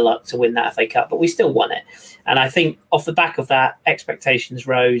got a bit of luck to win that FA Cup, but we still won it. And I think off the back of that, expectations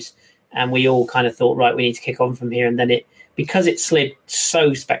rose, and we all kind of thought, right, we need to kick on from here. And then because it slid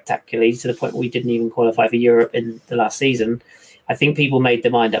so spectacularly to the point where we didn't even qualify for Europe in the last season, I think people made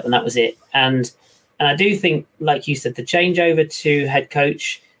their mind up, and that was it. And I do think, like you said, the changeover to head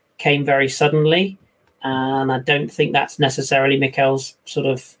coach came very suddenly, and I don't think that's necessarily Mikel's sort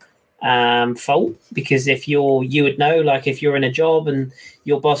of fault, because you would know, like if you're in a job and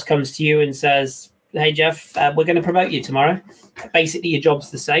your boss comes to you and says, "Hey Geoff, we're going to promote you tomorrow." Basically, your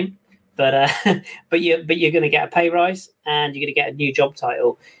job's the same, but you're going to get a pay rise and you're going to get a new job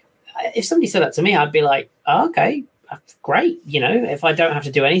title. If somebody said that to me, I'd be like, oh, okay. Great, if I don't have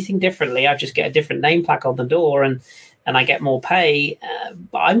to do anything differently, I just get a different name plaque on the door and I get more pay,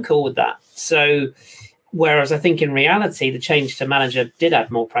 but I'm cool with that. So whereas I think in reality the change to manager did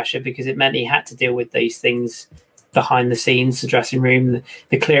add more pressure, because it meant he had to deal with these things behind the scenes, the dressing room,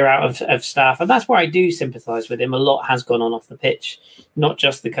 the clear out of staff. And that's where I do sympathise with him. A lot has gone on off the pitch, not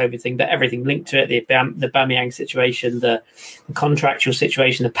just the COVID thing, but everything linked to it, the Aubameyang situation, the contractual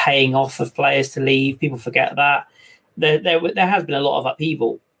situation, the paying off of players to leave. People forget that. There has been a lot of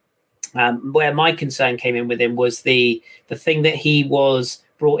upheaval. Where my concern came in with him was the thing that he was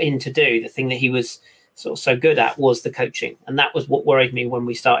brought in to do, the thing that he was sort of so good at, was the coaching. And that was what worried me when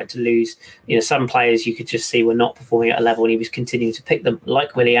we started to lose. Some players you could just see were not performing at a level, and he was continuing to pick them,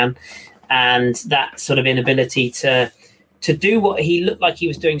 like Willian. And that sort of inability to do what he looked like he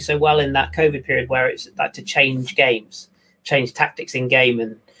was doing so well in that COVID period, where it's like to change games, change tactics in game,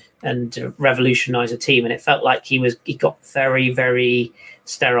 and to revolutionise a team. And it felt like he got very, very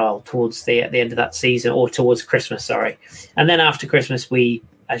sterile towards the end of that season, or towards Christmas, sorry. And then after Christmas, we,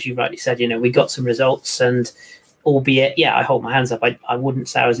 as you rightly said, we got some results, and albeit, I hold my hands up, I wouldn't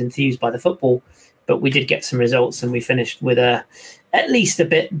say I was enthused by the football, but we did get some results, and we finished with at least a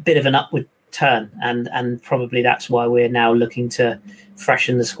bit of an upward turn. And probably that's why we're now looking to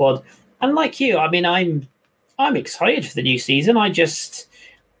freshen the squad. And like you, I mean, I'm excited for the new season. I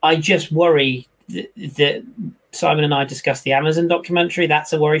just worry that Simon and I discussed the Amazon documentary.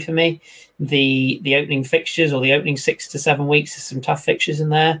 That's a worry for me. The opening fixtures, or the opening 6 to 7 weeks, there's some tough fixtures in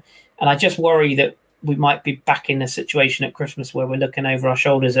there. And I just worry that we might be back in a situation at Christmas where we're looking over our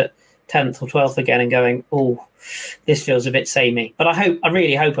shoulders at 10th or 12th again and going, oh, this feels a bit samey. But I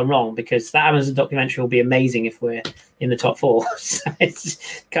really hope I'm wrong, because that Amazon documentary will be amazing if we're in the top 4. So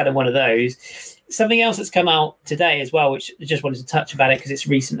it's kind of one of those. Something else that's come out today as well, which I just wanted to touch about it because it's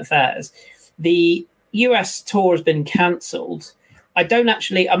recent affairs. The US tour has been cancelled. I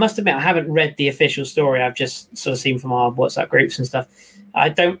must admit, I haven't read the official story. I've just sort of seen from our WhatsApp groups and stuff. I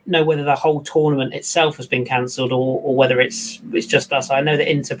don't know whether the whole tournament itself has been cancelled or whether it's just us. I know that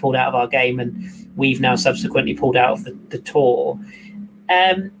Inter pulled out of our game, and we've now subsequently pulled out of the tour.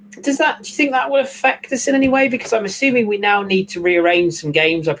 Do you think that will affect us in any way? Because I'm assuming we now need to rearrange some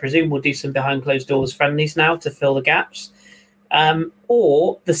games. I presume we'll do some behind closed doors friendlies now to fill the gaps.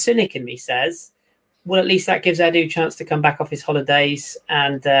 Or the cynic in me says, well, at least that gives Edu a chance to come back off his holidays,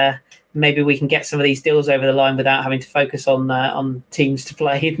 and maybe we can get some of these deals over the line without having to focus on teams to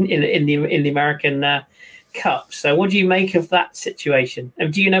play in the American Cup. So what do you make of that situation?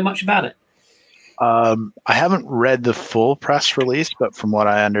 And do you know much about it? I haven't read the full press release, but from what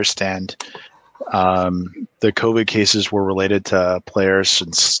I understand, the COVID cases were related to players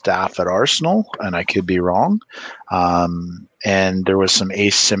and staff at Arsenal, and I could be wrong. And there was some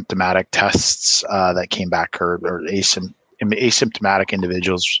asymptomatic tests that came back, or asymptomatic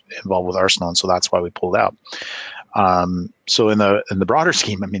individuals involved with Arsenal, and so that's why we pulled out. So in the broader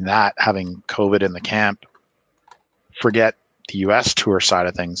scheme, I mean, that having COVID in the camp, forget the U.S. tour side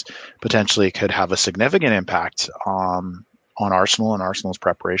of things, potentially could have a significant impact on Arsenal and Arsenal's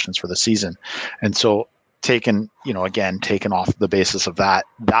preparations for the season. And so taken off the basis of that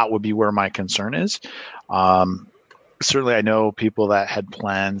would be where my concern is. Certainly I know people that had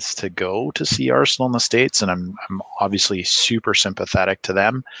plans to go to see Arsenal in the States, and I'm obviously super sympathetic to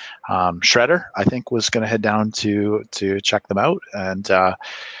them. Shredder, I think, was going to head down to check them out. And,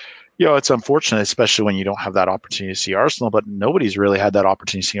 it's unfortunate, especially when you don't have that opportunity to see Arsenal, but nobody's really had that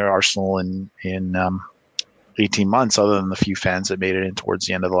opportunity to see Arsenal in 18 months, other than the few fans that made it in towards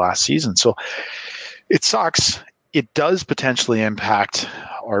the end of the last season. So it sucks. It does potentially impact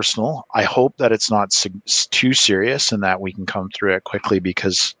Arsenal. I hope that it's not too serious and that we can come through it quickly,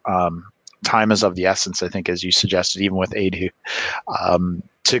 because time is of the essence, I think, as you suggested, even with ADU,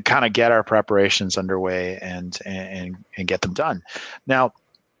 to kind of get our preparations underway and get them done. Now,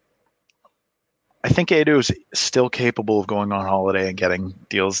 I think ADU is still capable of going on holiday and getting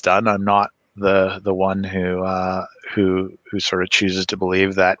deals done. I'm not the one who sort of chooses to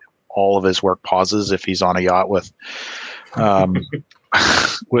believe that all of his work pauses if he's on a yacht with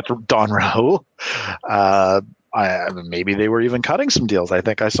with Don Raul. Maybe they were even cutting some deals. I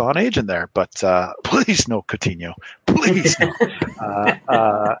think I saw an agent there, but please no Coutinho, please no.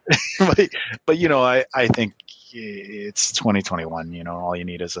 But I think it's 2021. All you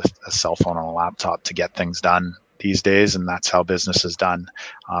need is a cell phone and a laptop to get things done these days, and that's how business is done.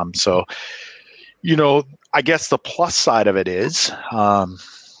 So I guess the plus side of it is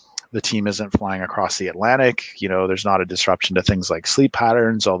the team isn't flying across the Atlantic. There's not a disruption to things like sleep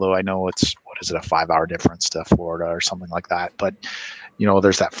patterns, although I know it's, a 5-hour difference to Florida or something like that. But,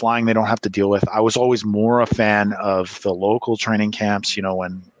 there's that flying they don't have to deal with. I was always more a fan of the local training camps,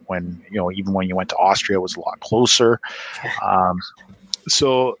 when even when you went to Austria, it was a lot closer.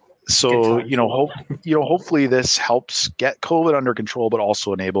 So hopefully this helps get COVID under control, but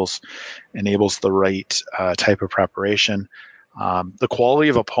also enables the right type of preparation. The quality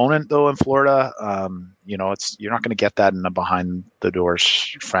of opponent, though, in Florida, you're not going to get that in a behind the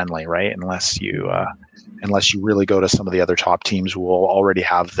doors friendly, right? Unless you really go to some of the other top teams who will already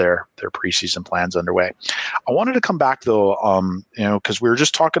have their preseason plans underway. I wanted to come back though, because we were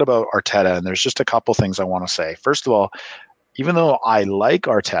just talking about Arteta, and there's just a couple things I want to say. First of all, even though I like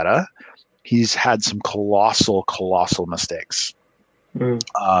Arteta, he's had some colossal mistakes. And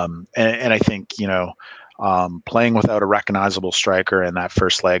I think, playing without a recognizable striker in that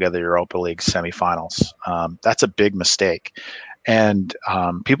first leg of the Europa League semifinals, that's a big mistake. And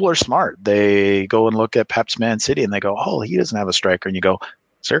people are smart. They go and look at Pep's Man City and they go, oh, he doesn't have a striker. And you go,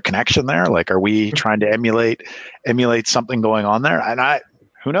 is there a connection there? Like, are we trying to emulate something going on there? And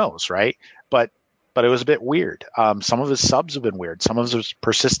who knows, right? But it was a bit weird. Some of his subs have been weird. Some of his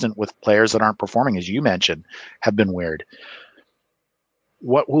persistent with players that aren't performing, as you mentioned, have been weird.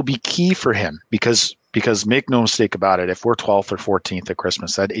 What will be key for him? Because make no mistake about it, if we're 12th or 14th at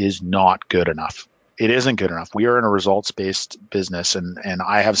Christmas, that is not good enough. It isn't good enough. We are in a results-based business, and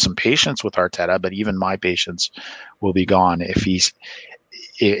I have some patience with Arteta, but even my patience will be gone if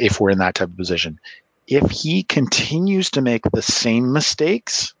we're in that type of position. If he continues to make the same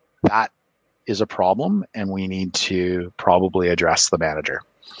mistakes, that is a problem, and we need to probably address the manager.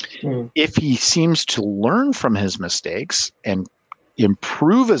 If he seems to learn from his mistakes and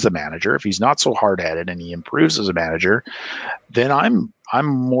improve as a manager, if he's not so hard-headed and he improves as a manager, then I'm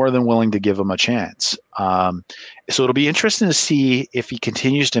more than willing to give him a chance. So it'll be interesting to see if he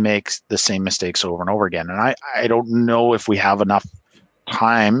continues to make the same mistakes over and over again. And I don't know if we have enough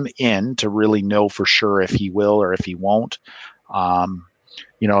time in to really know for sure if he will or if he won't.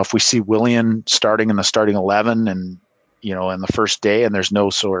 If we see Willian starting in the starting 11 and, in the first day, and there's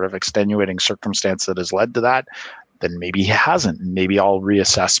no sort of extenuating circumstance that has led to that, then maybe he hasn't. Maybe I'll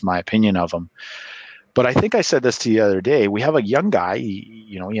reassess my opinion of him. But I think I said this the other day. We have a young guy.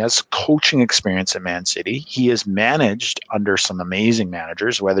 He has coaching experience at Man City. He has managed under some amazing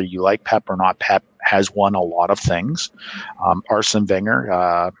managers. Whether you like Pep or not, Pep has won a lot of things. Arsene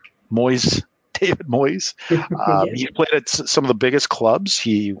Wenger, David Moyes. He played at some of the biggest clubs.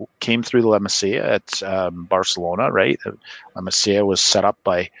 He came through the La Masia at Barcelona, right? La Masia was set up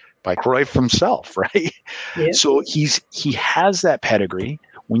by Cruyff himself, right? Yeah. So he has that pedigree.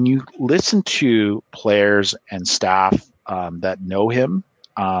 when you listen to players and staff that know him,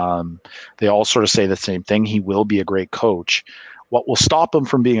 they all sort of say the same thing. He will be a great coach. What will stop him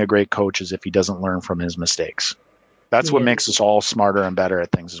from being a great coach is if he doesn't learn from his mistakes. That's what makes us all smarter and better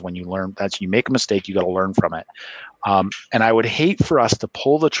at things, is when you learn. You make a mistake, you got to learn from it. And I would hate for us to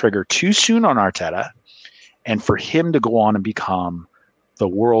pull the trigger too soon on Arteta and for him to go on and become the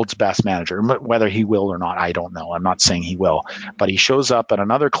world's best manager. Whether he will or not, I don't know. I'm not saying he will, but he shows up at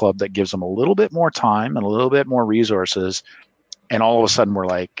another club that gives him a little bit more time and a little bit more resources, and all of a sudden we're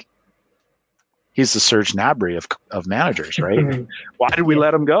like, he's the Serge Gnabry of managers, right? Why did we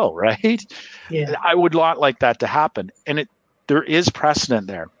let him go, right? Yeah. I would not like that to happen. And there is precedent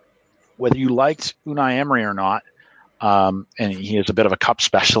there. Whether you liked Unai Emery or not, and he is a bit of a cup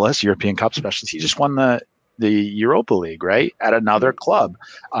specialist, European cup specialist. He just won the Europa League, right, at another club,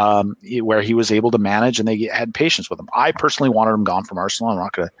 where he was able to manage, and they had patience with him. I personally wanted him gone from Arsenal. I'm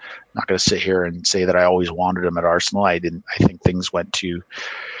not gonna sit here and say that I always wanted him at Arsenal. I didn't. I think things went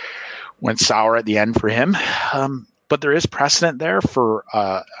sour at the end for him. But there is precedent there for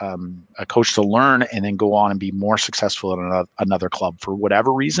a coach to learn and then go on and be more successful at another club for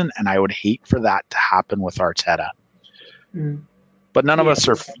whatever reason. And I would hate for that to happen with Arteta. But none of us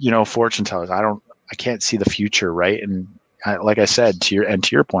are, fortune tellers. I can't see the future, right? And like I said, to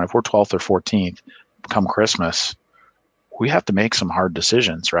your point, if we're 12th or 14th come Christmas, we have to make some hard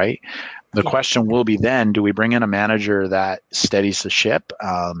decisions, right? The question will be then, do we bring in a manager that steadies the ship,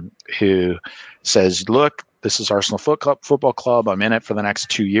 who says, look, this is Arsenal Football Club. I'm in it for the next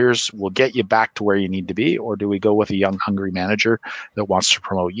 2 years. We'll get you back to where you need to be. Or do we go with a young, hungry manager that wants to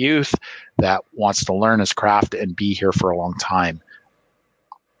promote youth, that wants to learn his craft and be here for a long time?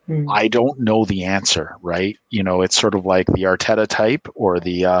 I don't know the answer, right? It's sort of like the Arteta type or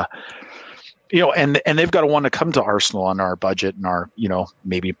the, and they've got to want to come to Arsenal on our budget and our,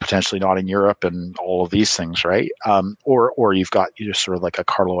 maybe potentially not in Europe and all of these things, right? Or you've got sort of like a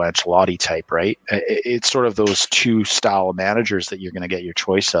Carlo Ancelotti type, right? It's sort of those two style of managers that you're going to get your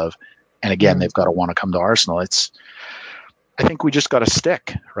choice of. And again, they've got to want to come to Arsenal. I think we just got to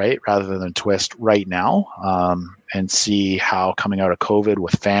stick, right, rather than twist right now, and see how coming out of COVID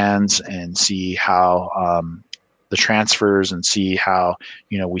with fans and see how the transfers and see how,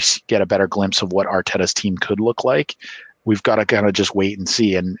 we get a better glimpse of what Arteta's team could look like. We've got to kind of just wait and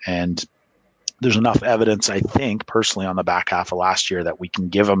see. And there's enough evidence, I think, personally, on the back half of last year that we can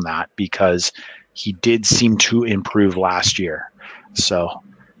give him that, because he did seem to improve last year. So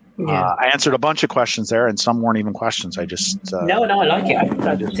I answered a bunch of questions there, and some weren't even questions. I just no, I like it.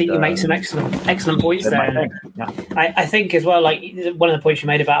 I think you make some excellent points there. I think as well, like one of the points you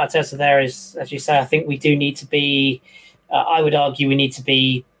made about Arteta there is, as you say, I think we do need to be. I would argue we need to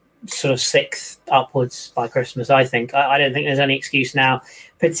be sort of 6th upwards by Christmas. I think. I don't think there's any excuse now,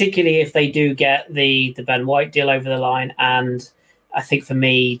 particularly if they do get the Ben White deal over the line. And I think for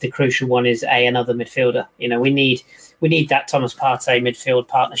me, the crucial one is another midfielder. We need that Thomas Partey midfield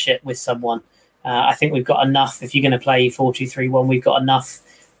partnership with someone. I think we've got enough. If you're going to play 4-2-3-1, we've got enough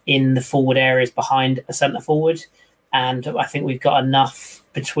in the forward areas behind a centre forward, and I think we've got enough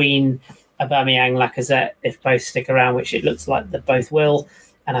between Aubameyang, Lacazette, if both stick around, which it looks like that both will.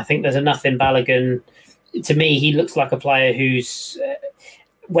 And I think there's enough in Balogun. To me, he looks like a player who's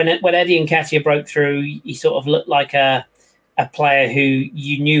when Eddie Nketiah broke through, he sort of looked like a player who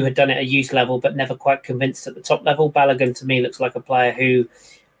you knew had done it at youth level but never quite convinced at the top level. Balogun, to me, looks like a player who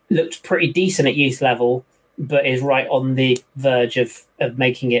looked pretty decent at youth level but is right on the verge of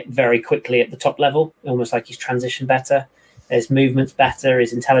making it very quickly at the top level, almost like he's transitioned better. His movement's better,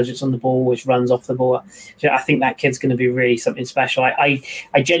 his intelligence on the ball, his runs off the ball. So I think that kid's going to be really something special. I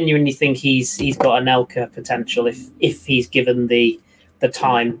genuinely think he's got Anelka potential if he's given the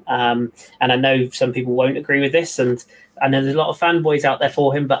time. And I know some people won't agree with this, and I know there's a lot of fanboys out there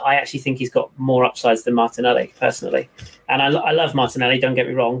for him, but I actually think he's got more upsides than Martinelli, personally. And I love Martinelli, don't get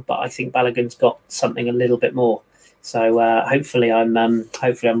me wrong, but I think Balogun's got something a little bit more. So hopefully I'm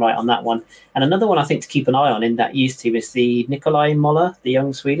right on that one. And another one I think to keep an eye on in that youth team is the Nikolai Moller, the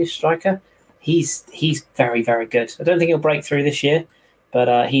young Swedish striker. He's very, very good. I don't think he'll break through this year,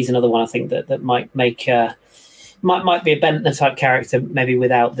 but he's another one I think that might make might be a Bentner type character, maybe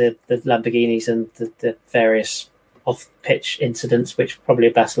without the Lamborghinis and the various off-pitch incidents, which probably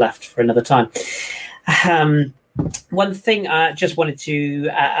are best left for another time. One thing I just wanted to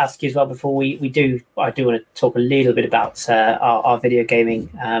ask you as well before we do, I do want to talk a little bit about our video gaming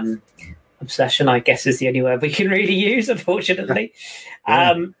obsession, I guess is the only word we can really use, unfortunately.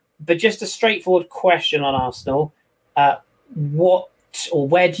 But just a straightforward question on Arsenal. What or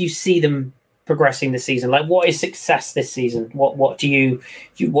where do you see them progressing this season? Like, what is success this season? What do you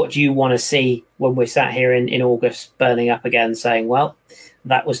want to see when we're sat here in August, burning up again, saying, well,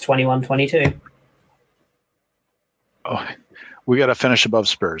 that was 21-22? Oh, we got to finish above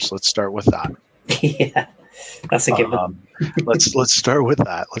Spurs. Let's start with that. Yeah, that's a given. Let's start with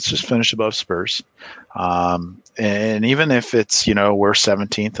that. Let's just finish above Spurs. And even if it's, we're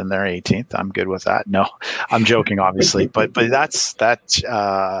 17th and they're 18th, I'm good with that. No, I'm joking, obviously, but that's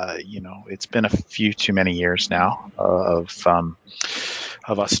it's been a few too many years now of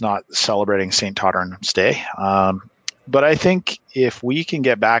us not celebrating St. Tottenham's Day. But I think if we can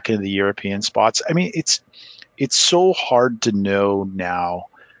get back into the European spots, I mean, it's so hard to know now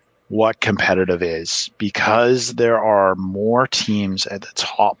what competitive is, because there are more teams at the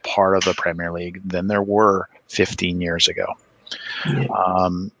top part of the Premier League than there were 15 years ago. Yeah.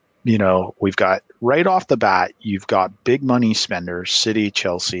 We've got right off the bat, you've got big money spenders, City,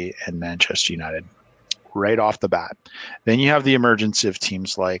 Chelsea, and Manchester United right off the bat. Then you have the emergence of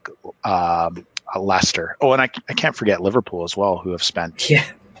teams like Leicester. Oh, and I can't forget Liverpool as well, who have spent. Yeah.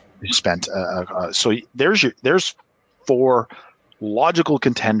 So there's 4 logical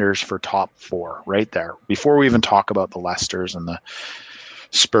contenders for top 4 right there, before we even talk about the Leicesters and the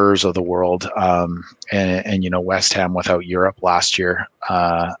Spurs of the world, and West Ham without Europe last year,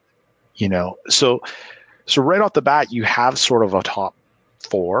 so right off the bat you have sort of a top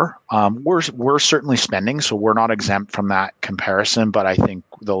 4. We're certainly spending, so we're not exempt from that comparison, but I think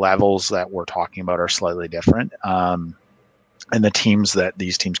the levels that we're talking about are slightly different, and the teams that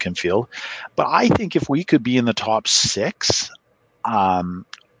these teams can field. But I think if we could be in the top 6,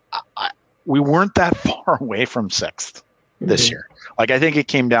 we weren't that far away from 6th this year. Like, I think it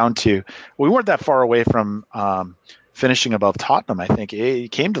came down to, we weren't that far away from finishing above Tottenham. I think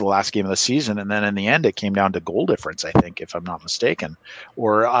it came to the last game of the season, and then in the end it came down to goal difference, I think, if I'm not mistaken.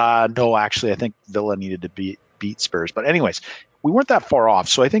 Or no, actually I think Villa needed to beat Spurs. But anyways, we weren't that far off.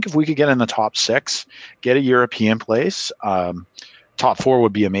 So I think if we could get in the top 6, get a European place, top 4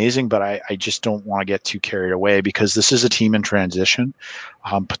 would be amazing, but I just don't want to get too carried away, because this is a team in transition.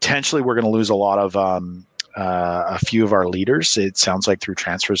 Potentially we're going to lose a lot of a few of our leaders, it sounds like, through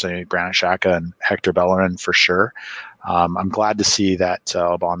transfers. I mean, Granit Xhaka and Hector Bellerin for sure. I'm glad to see that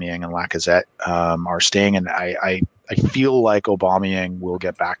Aubameyang and Lacazette are staying, and I feel like Aubameyang will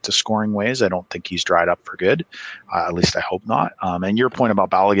get back to scoring ways. I don't think he's dried up for good. At least I hope not. And your point about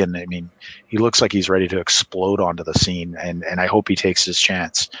Balogun, I mean, he looks like he's ready to explode onto the scene, and I hope he takes his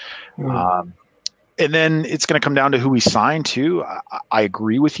chance. And then it's going to come down to who we sign to. I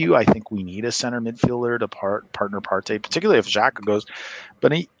agree with you. I think we need a center midfielder to partner Partey, particularly if Xhaka goes.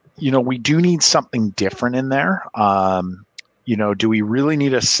 But we do need something different in there. Do we really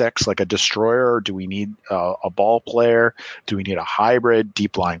need a 6, like a destroyer? Or do we need a ball player? Do we need a hybrid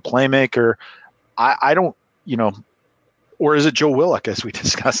deep line playmaker? I don't, or is it Joe Willock, as we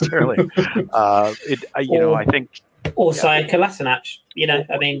discussed earlier? I think. Or Syed Kolasinac,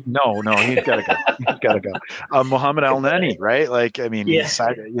 I mean. No, he's got to go. He's got to go. Mohamed El Neni, right? Like, I mean, yeah.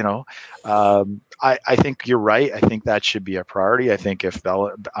 I think you're right. I think that should be a priority. I think if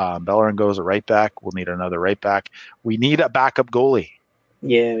Bellerin goes a right back, we'll need another right back. We need a backup goalie.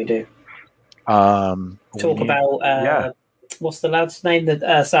 Yeah, we do. What's the lad's name?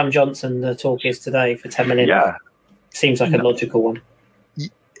 That Sam Johnson, the talk is today for 10 million. Yeah. Seems like a logical one.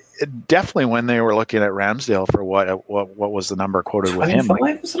 Definitely, when they were looking at Ramsdale for what was the number quoted with him,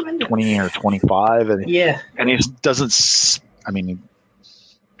 like 20 or 25, and he doesn't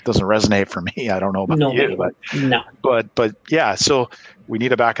resonate for me. I don't know about you, but yeah. So we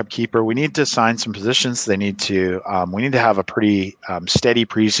need a backup keeper. We need to sign some positions. We need to have a pretty steady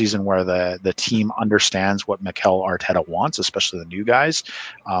preseason where the team understands what Mikel Arteta wants, especially the new guys.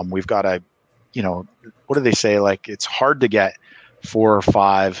 We've got to, what do they say? Like, it's hard to get 4 or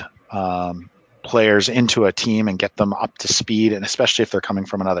 5 players into a team and get them up to speed, and especially if they're coming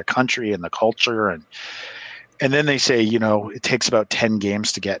from another country and the culture, and then they say, it takes about 10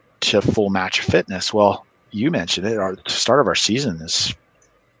 games to get to full match fitness. Well, you mentioned it. The start of our season is,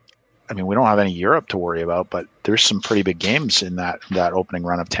 I mean, we don't have any Europe to worry about, but there's some pretty big games in that opening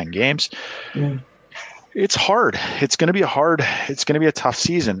run of 10 games. It's hard. It's going to be a tough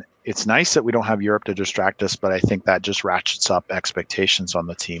season. It's nice that we don't have Europe to distract us, but I think that just ratchets up expectations on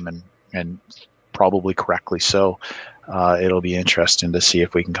the team, and probably correctly so. It'll be interesting to see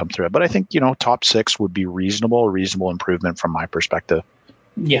if we can come through it. But I think, top 6 would be a reasonable improvement from my perspective.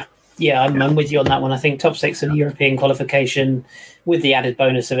 Yeah, I'm with you on that one. I think top 6 in the European qualification with the added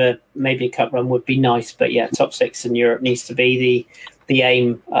bonus of maybe a cup run would be nice. But yeah, top 6 in Europe needs to be the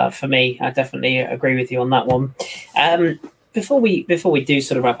aim for me. I definitely agree with you on that one. before we do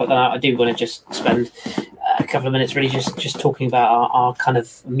sort of wrap up that, I do want to just spend a couple of minutes really just talking about our kind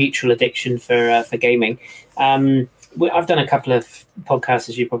of mutual addiction for gaming. I've done a couple of podcasts,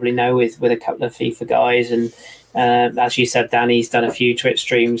 as you probably know, with a couple of FIFA guys, and as you said, Danny's done a few Twitch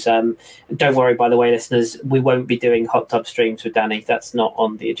streams. Don't worry, by the way, listeners, we won't be doing hot tub streams with Danny. That's not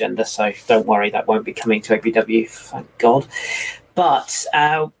on the agenda, so don't worry, that won't be coming to ABW, thank God. But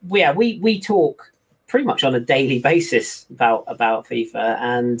we talk pretty much on a daily basis about FIFA,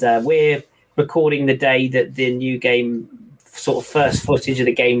 and we're recording the day that the new game, sort of first footage of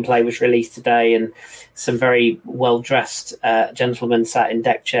the gameplay, was released today, and some very well-dressed gentlemen sat in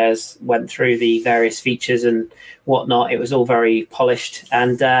deck chairs went through the various features and whatnot. It was all very polished,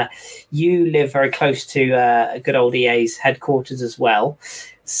 and you live very close to good old EA's headquarters as well.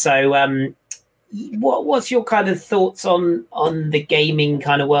 So what's your kind of thoughts on the gaming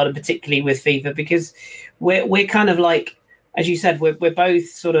kind of world, and particularly with FIFA? Because we're kind of like, as you said, we're both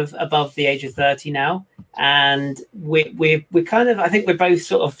sort of above the age of 30 now, and we're kind of, I think we're both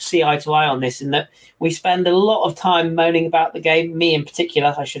sort of see eye to eye on this, in that we spend a lot of time moaning about the game, me in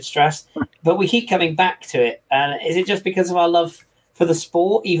particular, I should stress, but we keep coming back to it. And is it just because of our love for the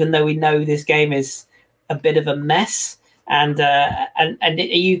sport, even though we know this game is a bit of a mess? And are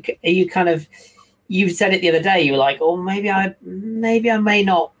you kind of, you said it the other day, you were like, oh, maybe I may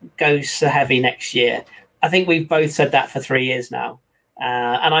not go so heavy next year. I think we've both said that for 3 years now.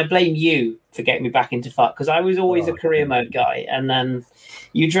 And I blame you for getting me back into FUT, because I was always a career mode guy, and then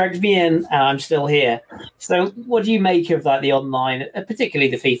you dragged me in, and I'm still here. So what do you make of like the online,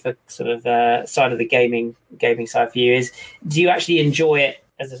 particularly the FIFA sort of side of the gaming side for you? Do you actually enjoy it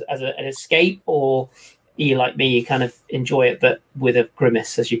as an escape, or are you like me, you kind of enjoy it but with a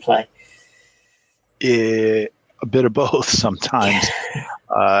grimace as you play? A bit of both sometimes,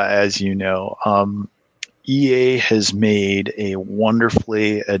 as you know. EA has made a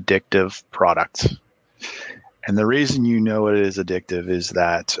wonderfully addictive product. And the reason you know it is addictive is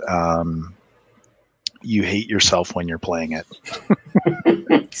that you hate yourself when you're playing it.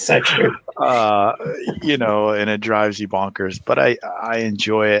 So true. And it drives you bonkers. But I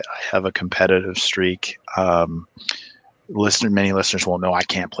enjoy it. I have a competitive streak. Many listeners won't know I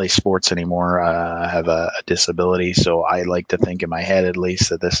can't play sports anymore. I have a disability, so I like to think in my head, at least,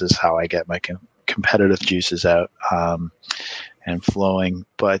 that this is how I get my competitive juices out and flowing.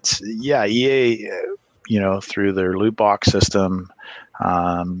 But yeah, EA, through their loot box system,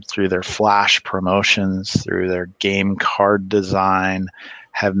 through their flash promotions, through their game card design,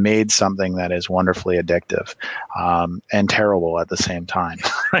 have made something that is wonderfully addictive and terrible at the same time,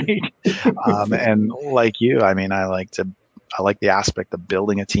 right? And like you, I mean, I like the aspect of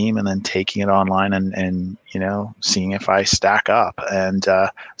building a team and then taking it online and seeing if I stack up. And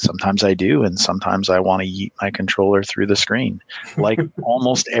sometimes I do, and sometimes I want to yeet my controller through the screen, like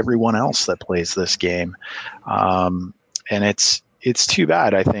almost everyone else that plays this game. And it's too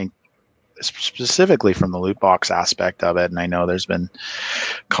bad, I think, specifically from the loot box aspect of it. And I know there's been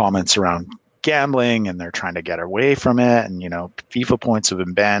comments around gambling, and they're trying to get away from it. And FIFA points have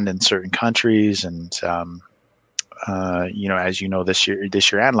been banned in certain countries, and as you know, this year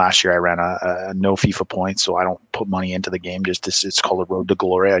and last year, I ran a no FIFA points, so I don't put money into the game. It's called a road to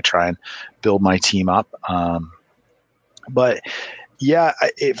glory. I try and build my team up. But yeah,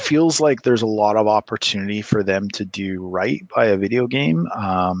 it feels like there's a lot of opportunity for them to do right by a video game.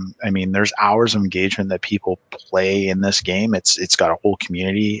 I mean, there's hours of engagement that people play in this game. It's got a whole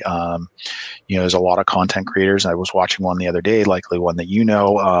community. There's a lot of content creators. I was watching one the other day, likely one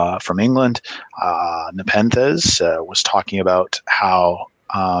that from England. Nepenthes was talking about how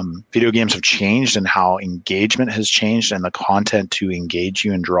video games have changed and how engagement has changed, and the content to engage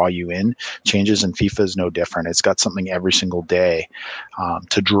you and draw you in changes, and FIFA is no different. It's got something every single day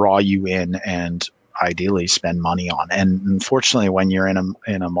to draw you in and ideally spend money on. And unfortunately, when you're in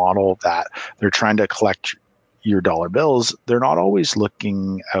a model that they're trying to collect your dollar bills, they're not always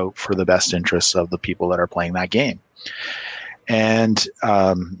looking out for the best interests of the people that are playing that game. And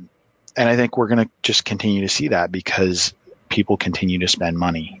I think we're going to just continue to see that because people continue to spend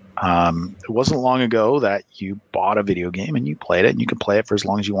money. It wasn't long ago that you bought a video game and you played it, and you could play it for as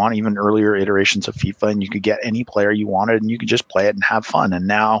long as you want, even earlier iterations of FIFA, and you could get any player you wanted and you could just play it and have fun. And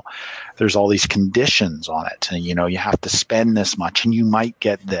now there's all these conditions on it. And, you have to spend this much and you might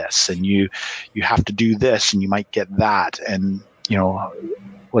get this, and you have to do this and you might get that. And,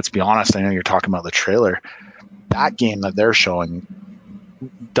 let's be honest, I know you're talking about the trailer. That game that they're showing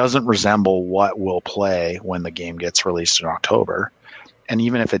doesn't resemble what we'll play when the game gets released in October. And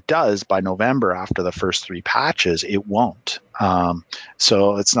even if it does, by November, after the first 3 patches, it won't.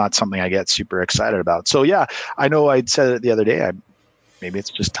 So it's not something I get super excited about. So yeah, I know I'd said it the other day. Maybe it's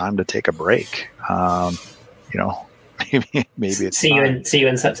just time to take a break. Maybe it's time. See you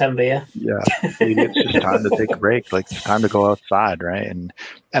in September. Yeah. Yeah, maybe it's just time to take a break. Like, it's time to go outside, right? And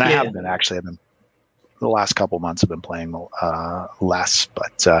I have been, actually. I've been, the last couple of months, I've been playing less,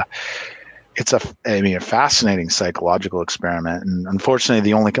 but it's a fascinating psychological experiment. And unfortunately,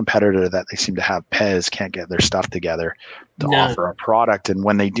 the only competitor that they seem to have, Pez, can't get their stuff together to offer a product. And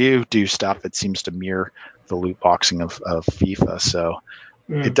when they do stuff, it seems to mirror the loot boxing of FIFA. So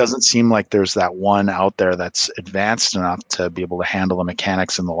it doesn't seem like there's that one out there that's advanced enough to be able to handle the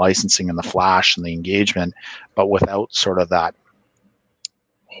mechanics and the licensing and the flash and the engagement, but without sort of that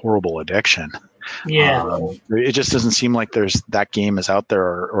horrible addiction. It just doesn't seem like there's that game is out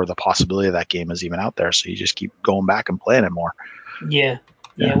there, or the possibility of that game is even out there. So you just keep going back and playing it more. Yeah.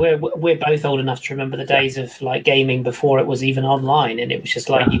 We're both old enough to remember the days of like gaming before it was even online, and it was just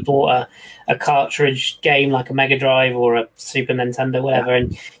like you bought a cartridge game like a Mega Drive or a Super Nintendo, whatever,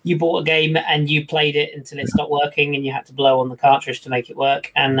 and you bought a game and you played it until it stopped working, and you had to blow on the cartridge to make it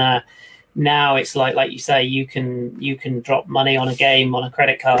work. And now it's like you say, you can drop money on a game on a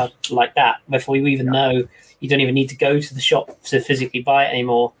credit card like that before you even know. You don't even need to go to the shop to physically buy it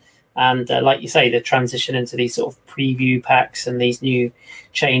anymore. And like you say, the transition into these sort of preview packs and these new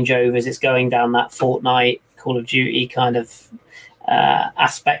changeovers, it's going down that Fortnite, Call of Duty kind of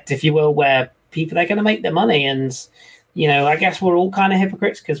aspect, if you will, where people, they're going to make their money. And, I guess we're all kind of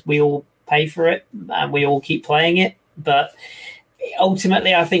hypocrites because we all pay for it and we all keep playing it. But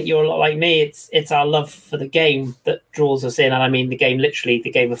ultimately, I think you're a lot like me. It's our love for the game that draws us in. And I mean the game, literally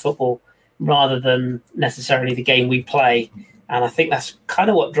the game of football, rather than necessarily the game we play. And I think that's kind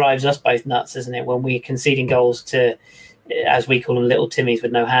of what drives us both nuts, isn't it? When we're conceding goals to, as we call them, little Timmies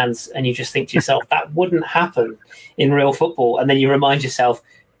with no hands. And you just think to yourself, that wouldn't happen in real football. And then you remind yourself,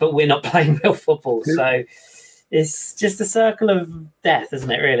 but we're not playing real football. So it's just a circle of death,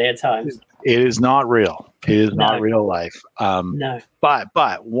 isn't it, really, at times? It is not real. It is not real life. No.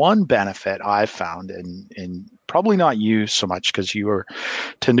 But one benefit I've found, in probably not you so much, because you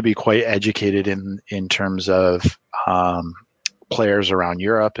tend to be quite educated in terms of players around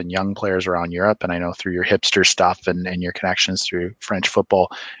Europe and young players around Europe. And I know through your hipster stuff and your connections through French football,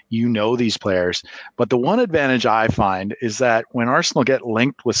 these players. But the one advantage I find is that when Arsenal get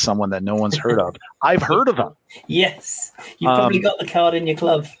linked with someone that no one's heard of, I've heard of them. Yes. You've probably got the card in your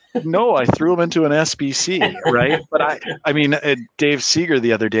club. No, I threw him into an SBC, right? But I mean, Dave Seeger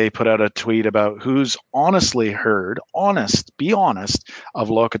the other day put out a tweet about who's honestly heard, be honest, of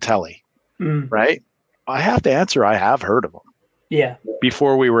Locatelli, right? I have to answer, I have heard of him. Yeah.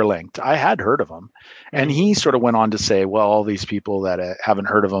 Before we were linked, I had heard of him. And he sort of went on to say, well, all these people that haven't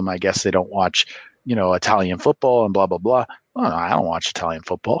heard of him, I guess they don't watch, Italian football and blah, blah, blah. Oh, no, I don't watch Italian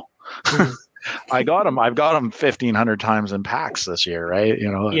football. I've got him 1,500 times in packs this year, right?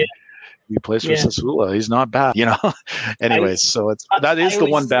 He plays for Sassuolo. He's not bad, Anyways, so that is the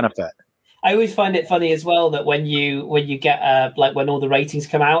one benefit. I always find it funny as well that when you get like when all the ratings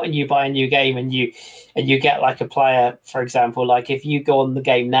come out and you buy a new game and you get like a player, for example, like if you go on the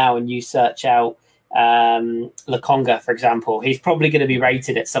game now and you search out Lakonga, for example, he's probably going to be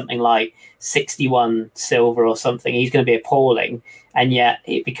rated at something like 61 silver or something. He's going to be appalling. And yet,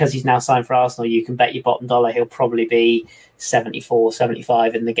 because he's now signed for Arsenal, you can bet your bottom dollar he'll probably be 74,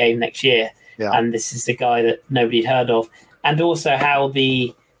 75 in the game next year. Yeah. And this is the guy that nobody'd heard of. And also how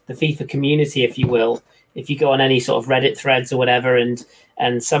the FIFA community, if you will, if you go on any sort of Reddit threads or whatever,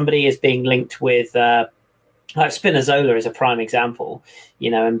 and somebody is being linked with, like Spinazzola is a prime example,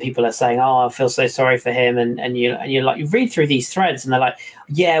 and people are saying, "Oh, I feel so sorry for him," and you're like, you read through these threads, and they're like,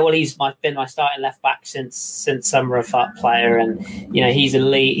 "Yeah, well, he's been my starting left back since summer of Rafat player, and he's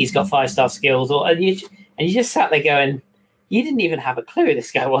elite, he's got 5-star skills," and you just sat there going, "You didn't even have a clue who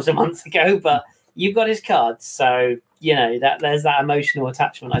this guy was a month ago, but you got his cards." So that there's that emotional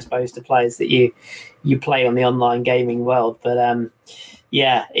attachment, I suppose, to players that you play on the online gaming world, but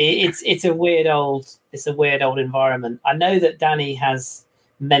it's a weird old environment. I know that Danny has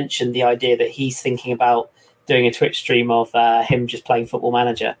mentioned the idea that he's thinking about doing a Twitch stream of him just playing Football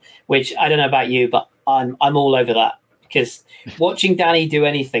Manager, which I don't know about you, but I'm all over that, because watching Danny do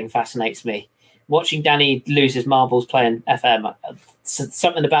anything fascinates me. Watching Danny lose his marbles playing FM,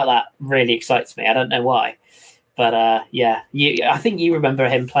 something about that really excites me. I don't know why, but I think you remember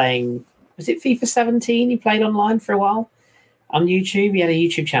him playing. Was it FIFA 17? He played online for a while on YouTube. He had a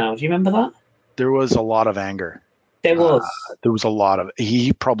YouTube channel. Do you remember that? There was a lot of anger. There was. There was a lot of.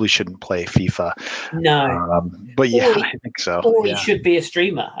 He probably shouldn't play FIFA. No. But yeah, Or he, I think so. or he Yeah. should be a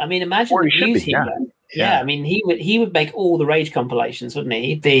streamer. I mean, imagine Or the he should views be. he'd Yeah. get. Yeah. I mean, he would make all the Rage compilations, wouldn't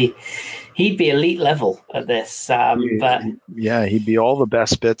he? He'd be elite level at this. But Yeah, he'd be all the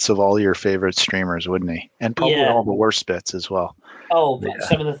best bits of all your favorite streamers, wouldn't he? And probably yeah. all the worst bits as well. Oh, Yeah. but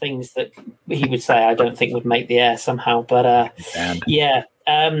some of the things that he would say, I don't think would make the air somehow. But yeah.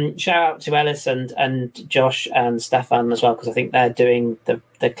 Shout out to Ellis and Josh and Stefan as well, because I think they're doing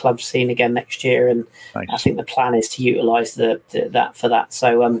the club scene again next year, and Nice. I think the plan is to utilise that for that.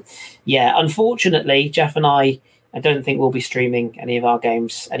 So yeah, unfortunately, Geoff and I don't think we'll be streaming any of our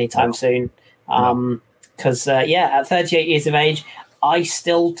games anytime soon. Because at 38 years of age, I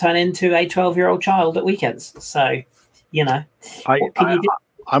still turn into a 12-year-old child at weekends. So, what can you do?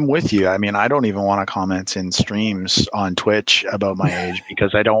 I'm with you. I mean, I don't even want to comment in streams on Twitch about my age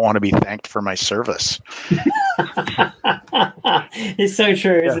because I don't want to be thanked for my service. It's so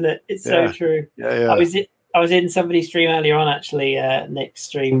true, isn't it? It's so true. Yeah. I was in somebody's stream earlier on, actually, Nick's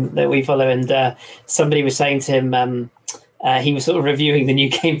stream that we follow, and somebody was saying to him, he was sort of reviewing the new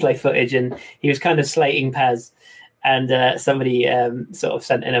gameplay footage, and he was kind of slating Pez. And somebody sort of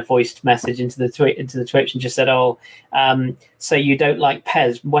sent in a voiced message into the Twitch and just said, "Oh, so you don't like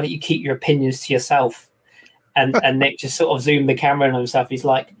Pez? Why don't you keep your opinions to yourself?" And Nick just sort of zoomed the camera in on himself. He's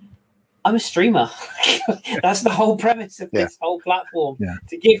like, "I'm a streamer. That's the whole premise of this whole platform,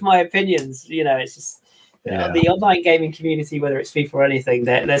 to give my opinions." It's just the online gaming community, whether it's FIFA or anything.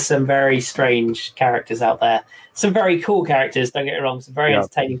 There's some very strange characters out there. Some very cool characters, don't get it wrong, some very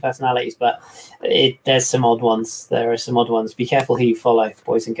entertaining personalities, but there's some odd ones. There are some odd ones. Be careful who you follow,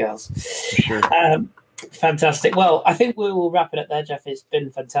 boys and girls. Sure. Fantastic. Well, I think we will wrap it up there, Geoff. It's been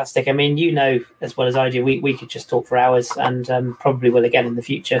fantastic. I mean, as well as I do, we could just talk for hours, and probably will again in the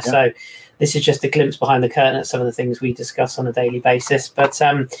future. Yeah. So this is just a glimpse behind the curtain at some of the things we discuss on a daily basis. But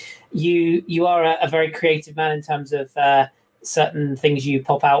you are a very creative man in terms of certain things you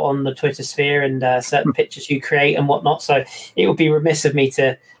pop out on the Twitter sphere and certain pictures you create and whatnot. So it would be remiss of me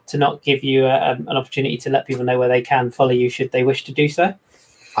to not give you an opportunity to let people know where they can follow you should they wish to do so.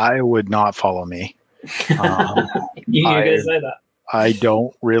 I would not follow me. You're going to say that? I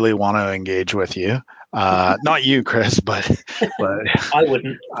don't really want to engage with you. Not you, Chris, but I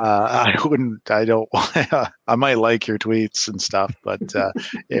wouldn't. I wouldn't. I don't. I might like your tweets and stuff, but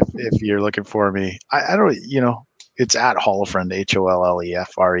if you're looking for me, I don't. It's at Hollefreund,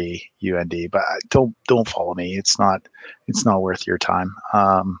 HOLLEFREUND. But don't follow me. It's not worth your time.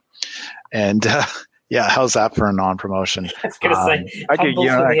 Yeah, how's that for a non-promotion? I was gonna say,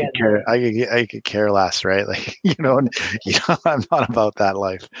 I could care less, right? Like, I'm not about that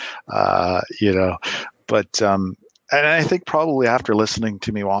life, But and I think probably after listening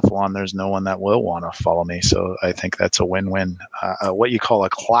to me waffle on, there's no one that will want to follow me. So I think that's a win-win. What you call a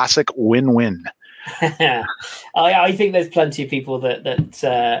classic win-win. I think there's plenty of people that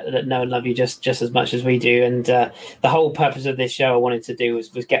know and love you just as much as we do, and the whole purpose of this show I wanted to do was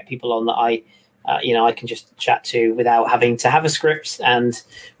get people on that I can just chat to without having to have a script and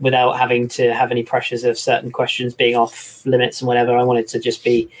without having to have any pressures of certain questions being off limits and whatever. I wanted to just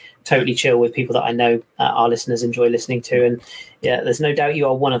be totally chill with people that I know our listeners enjoy listening to. And yeah, there's no doubt you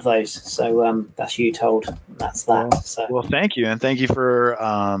are one of those. So that's you told. That's that. Well, thank you. And thank you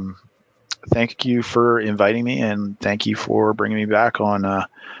for inviting me, and thank you for bringing me back on a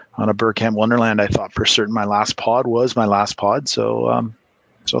Burkamp Wonderland. I thought for certain my last pod was my last pod. So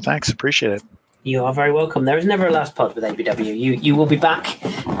thanks. Appreciate it. You are very welcome. There is never a last pod with ABW. You will be back,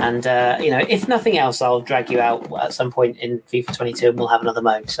 and if nothing else, I'll drag you out at some point in FIFA 22, and we'll have another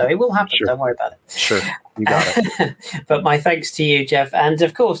moan. So it will happen. Sure. Don't worry about it. Sure, you got it. But my thanks to you, Geoff, and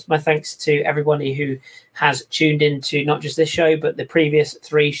of course my thanks to everybody who has tuned into not just this show but the previous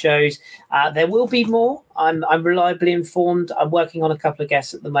 3 shows. There will be more. I'm reliably informed. I'm working on a couple of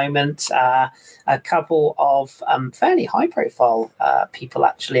guests at the moment. A couple of fairly high-profile people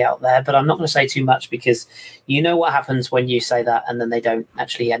actually out there, but I'm not going to say too much because you know what happens when you say that and then they don't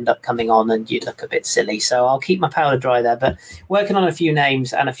actually end up coming on and you look a bit silly. So I'll keep my powder dry there, but working on a few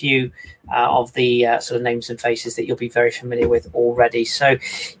names and a few of the sort of names and faces that you'll be very familiar with already. So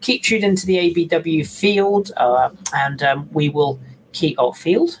keep tuned into the ABW field, and we will keep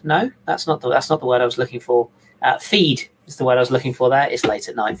field. No, that's not the word I was looking for. Feed is the word I was looking for there. It's late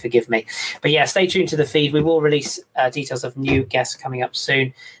at night, forgive me. But yeah, stay tuned to the feed. We will release details of new guests coming up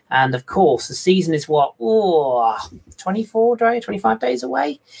soon. And of course, the season is 25 days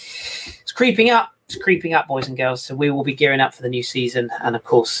away. It's creeping up. It's creeping up, boys and girls. So we will be gearing up for the new season. And of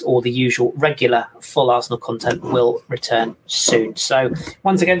course, all the usual regular full Arsenal content will return soon. So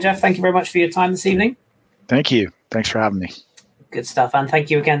once again, Geoff, thank you very much for your time this evening. Thank you. Thanks for having me. Good stuff. And thank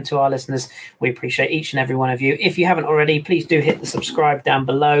you again to our listeners. We appreciate each and every one of you. If you haven't already, please do hit the subscribe down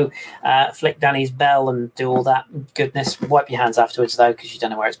below, flick Danny's bell and do all that goodness. Wipe your hands afterwards, though, because you don't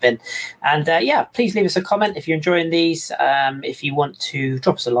know where it's been. And please leave us a comment if you're enjoying these. If you want to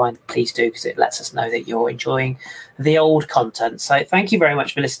drop us a line, please do, because it lets us know that you're enjoying the old content. So thank you very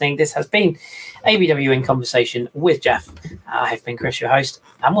much for listening. This has been ABW in Conversation with Geoff. I have been Chris, your host,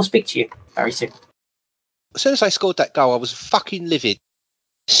 and we'll speak to you very soon. As soon as I scored that goal, I was fucking livid.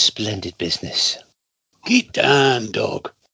 Splendid business. Get down, dog.